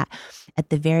something like that. At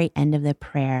the very end of the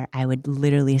prayer, I would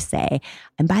literally say,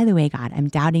 and by the way, God, I'm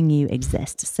doubting you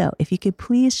exist. So if you could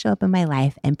please show up in my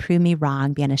life and prove me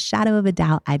wrong beyond a shadow of a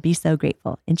doubt, I'd be so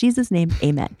grateful. In Jesus' name,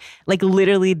 amen.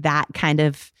 Literally that kind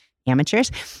of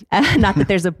amateurs. Not that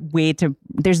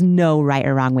there's no right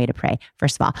or wrong way to pray,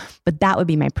 first of all, but that would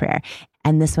be my prayer.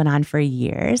 And this went on for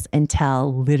years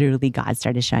until literally God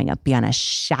started showing up beyond a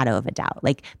shadow of a doubt.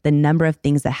 The number of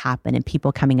things that happened and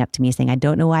people coming up to me saying, I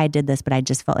don't know why I did this, but I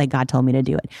just felt like God told me to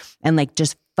do it. And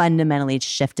just fundamentally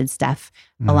shifted stuff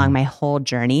along my whole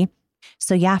journey.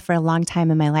 So yeah, for a long time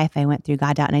in my life, I went through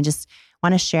God doubt. And I just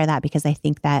want to share that because I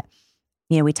think that,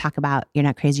 we talk about you're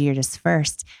not crazy, you're just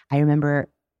first. I remember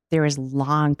there was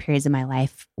long periods in my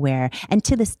life where, and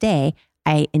to this day,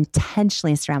 I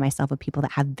intentionally surround myself with people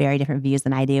that have very different views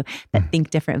than I do, that think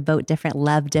different, vote different,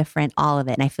 love different, all of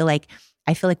it. And I feel like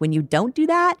when you don't do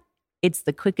that, it's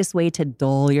the quickest way to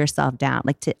dull yourself down.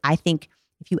 I think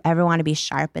if you ever want to be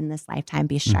sharp in this lifetime,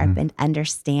 be sharp and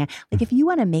understand. If you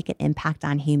want to make an impact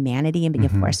on humanity and be a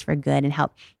force for good and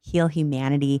help heal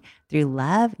humanity through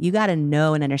love, you got to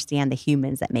know and understand the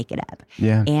humans that make it up.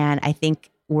 Yeah. And I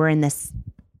think we're in this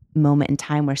moment in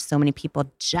time where so many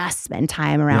people just spend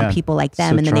time around people like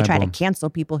them, and then they try to cancel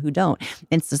people who don't.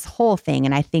 It's this whole thing.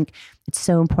 And I think it's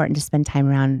so important to spend time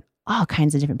around all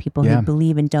kinds of different people who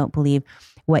believe and don't believe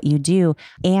what you do.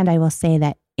 And I will say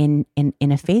that in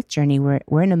a faith journey,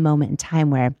 we're in a moment in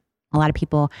time where a lot of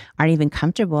people aren't even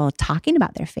comfortable talking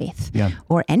about their faith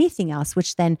or anything else,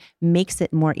 which then makes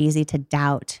it more easy to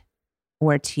doubt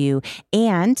or to,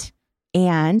 and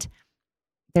there's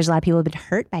a lot of people who have been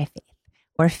hurt by faith,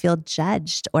 or feel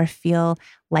judged, or feel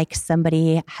like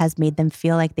somebody has made them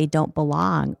feel like they don't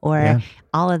belong, or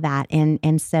all of that.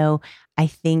 And so I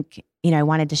think, I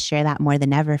wanted to share that more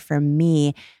than ever. For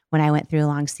me, when I went through a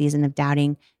long season of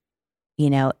doubting,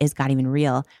 is God even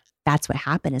real? That's what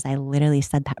happened is I literally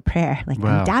said that prayer,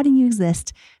 I'm doubting you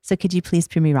exist. So could you please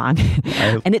prove me wrong?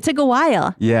 And it took a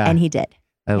while. Yeah. And he did.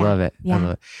 I love it. I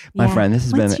love it. My friend, this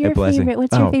has been a blessing.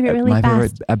 What's your favorite really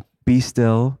fast? Favorite, be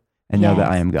still and know that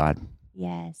I am God.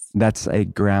 Yes. That's a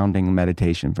grounding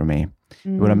meditation for me.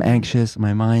 When I'm anxious,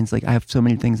 my mind's I have so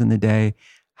many things in the day.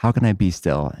 How can I be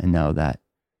still and know that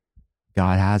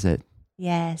God has it?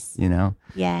 Yes.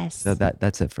 Yes. So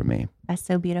that's it for me. That's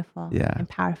so beautiful. Yeah. And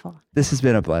powerful. This has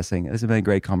been a blessing. This has been a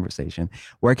great conversation.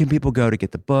 Where can people go to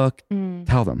get the book?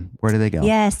 Tell them. Where do they go?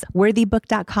 Yes.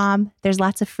 worthybook.com. There's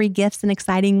lots of free gifts and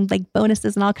exciting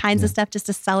bonuses and all kinds of stuff just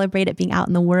to celebrate it being out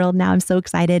in the world now. I'm so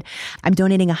excited. I'm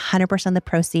donating 100% of the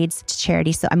proceeds to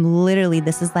charity. So I'm literally,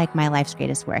 this is my life's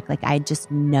greatest work. I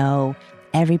just know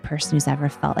every person who's ever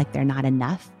felt like they're not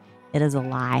enough, it is a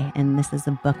lie. And this is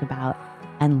a book about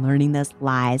unlearning those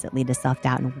lies that lead to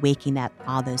self-doubt and waking up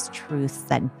all those truths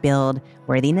that build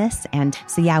worthiness. And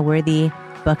so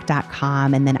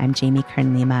worthybook.com. And then I'm Jamie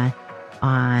Kern Lima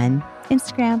on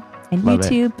Instagram and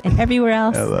YouTube and everywhere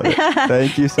else. I love it.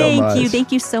 Thank you so much.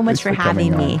 Thank you so much for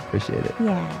having me. Appreciate it.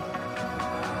 Yeah.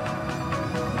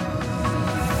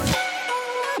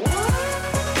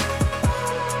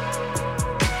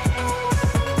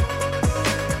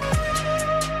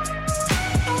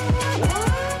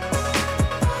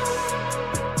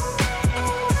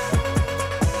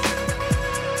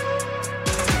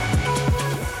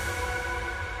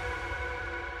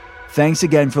 Thanks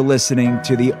again for listening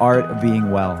to The Art of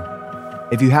Being Well.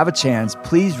 If you have a chance,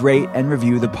 please rate and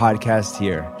review the podcast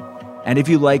here. And if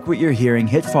you like what you're hearing,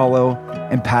 hit follow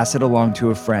and pass it along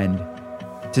to a friend.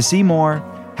 To see more,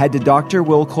 head to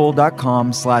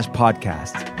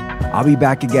drwillcole.com/podcast. I'll be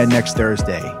back again next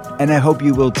Thursday, and I hope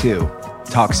you will too.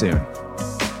 Talk soon.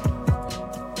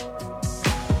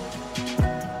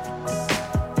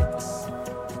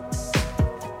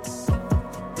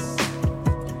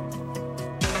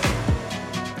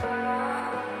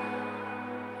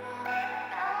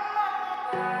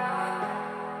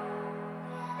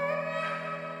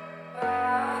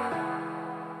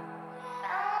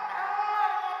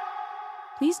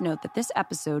 Please note that this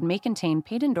episode may contain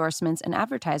paid endorsements and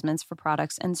advertisements for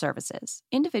products and services.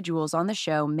 Individuals on the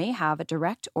show may have a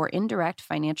direct or indirect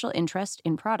financial interest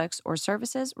in products or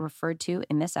services referred to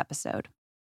in this episode.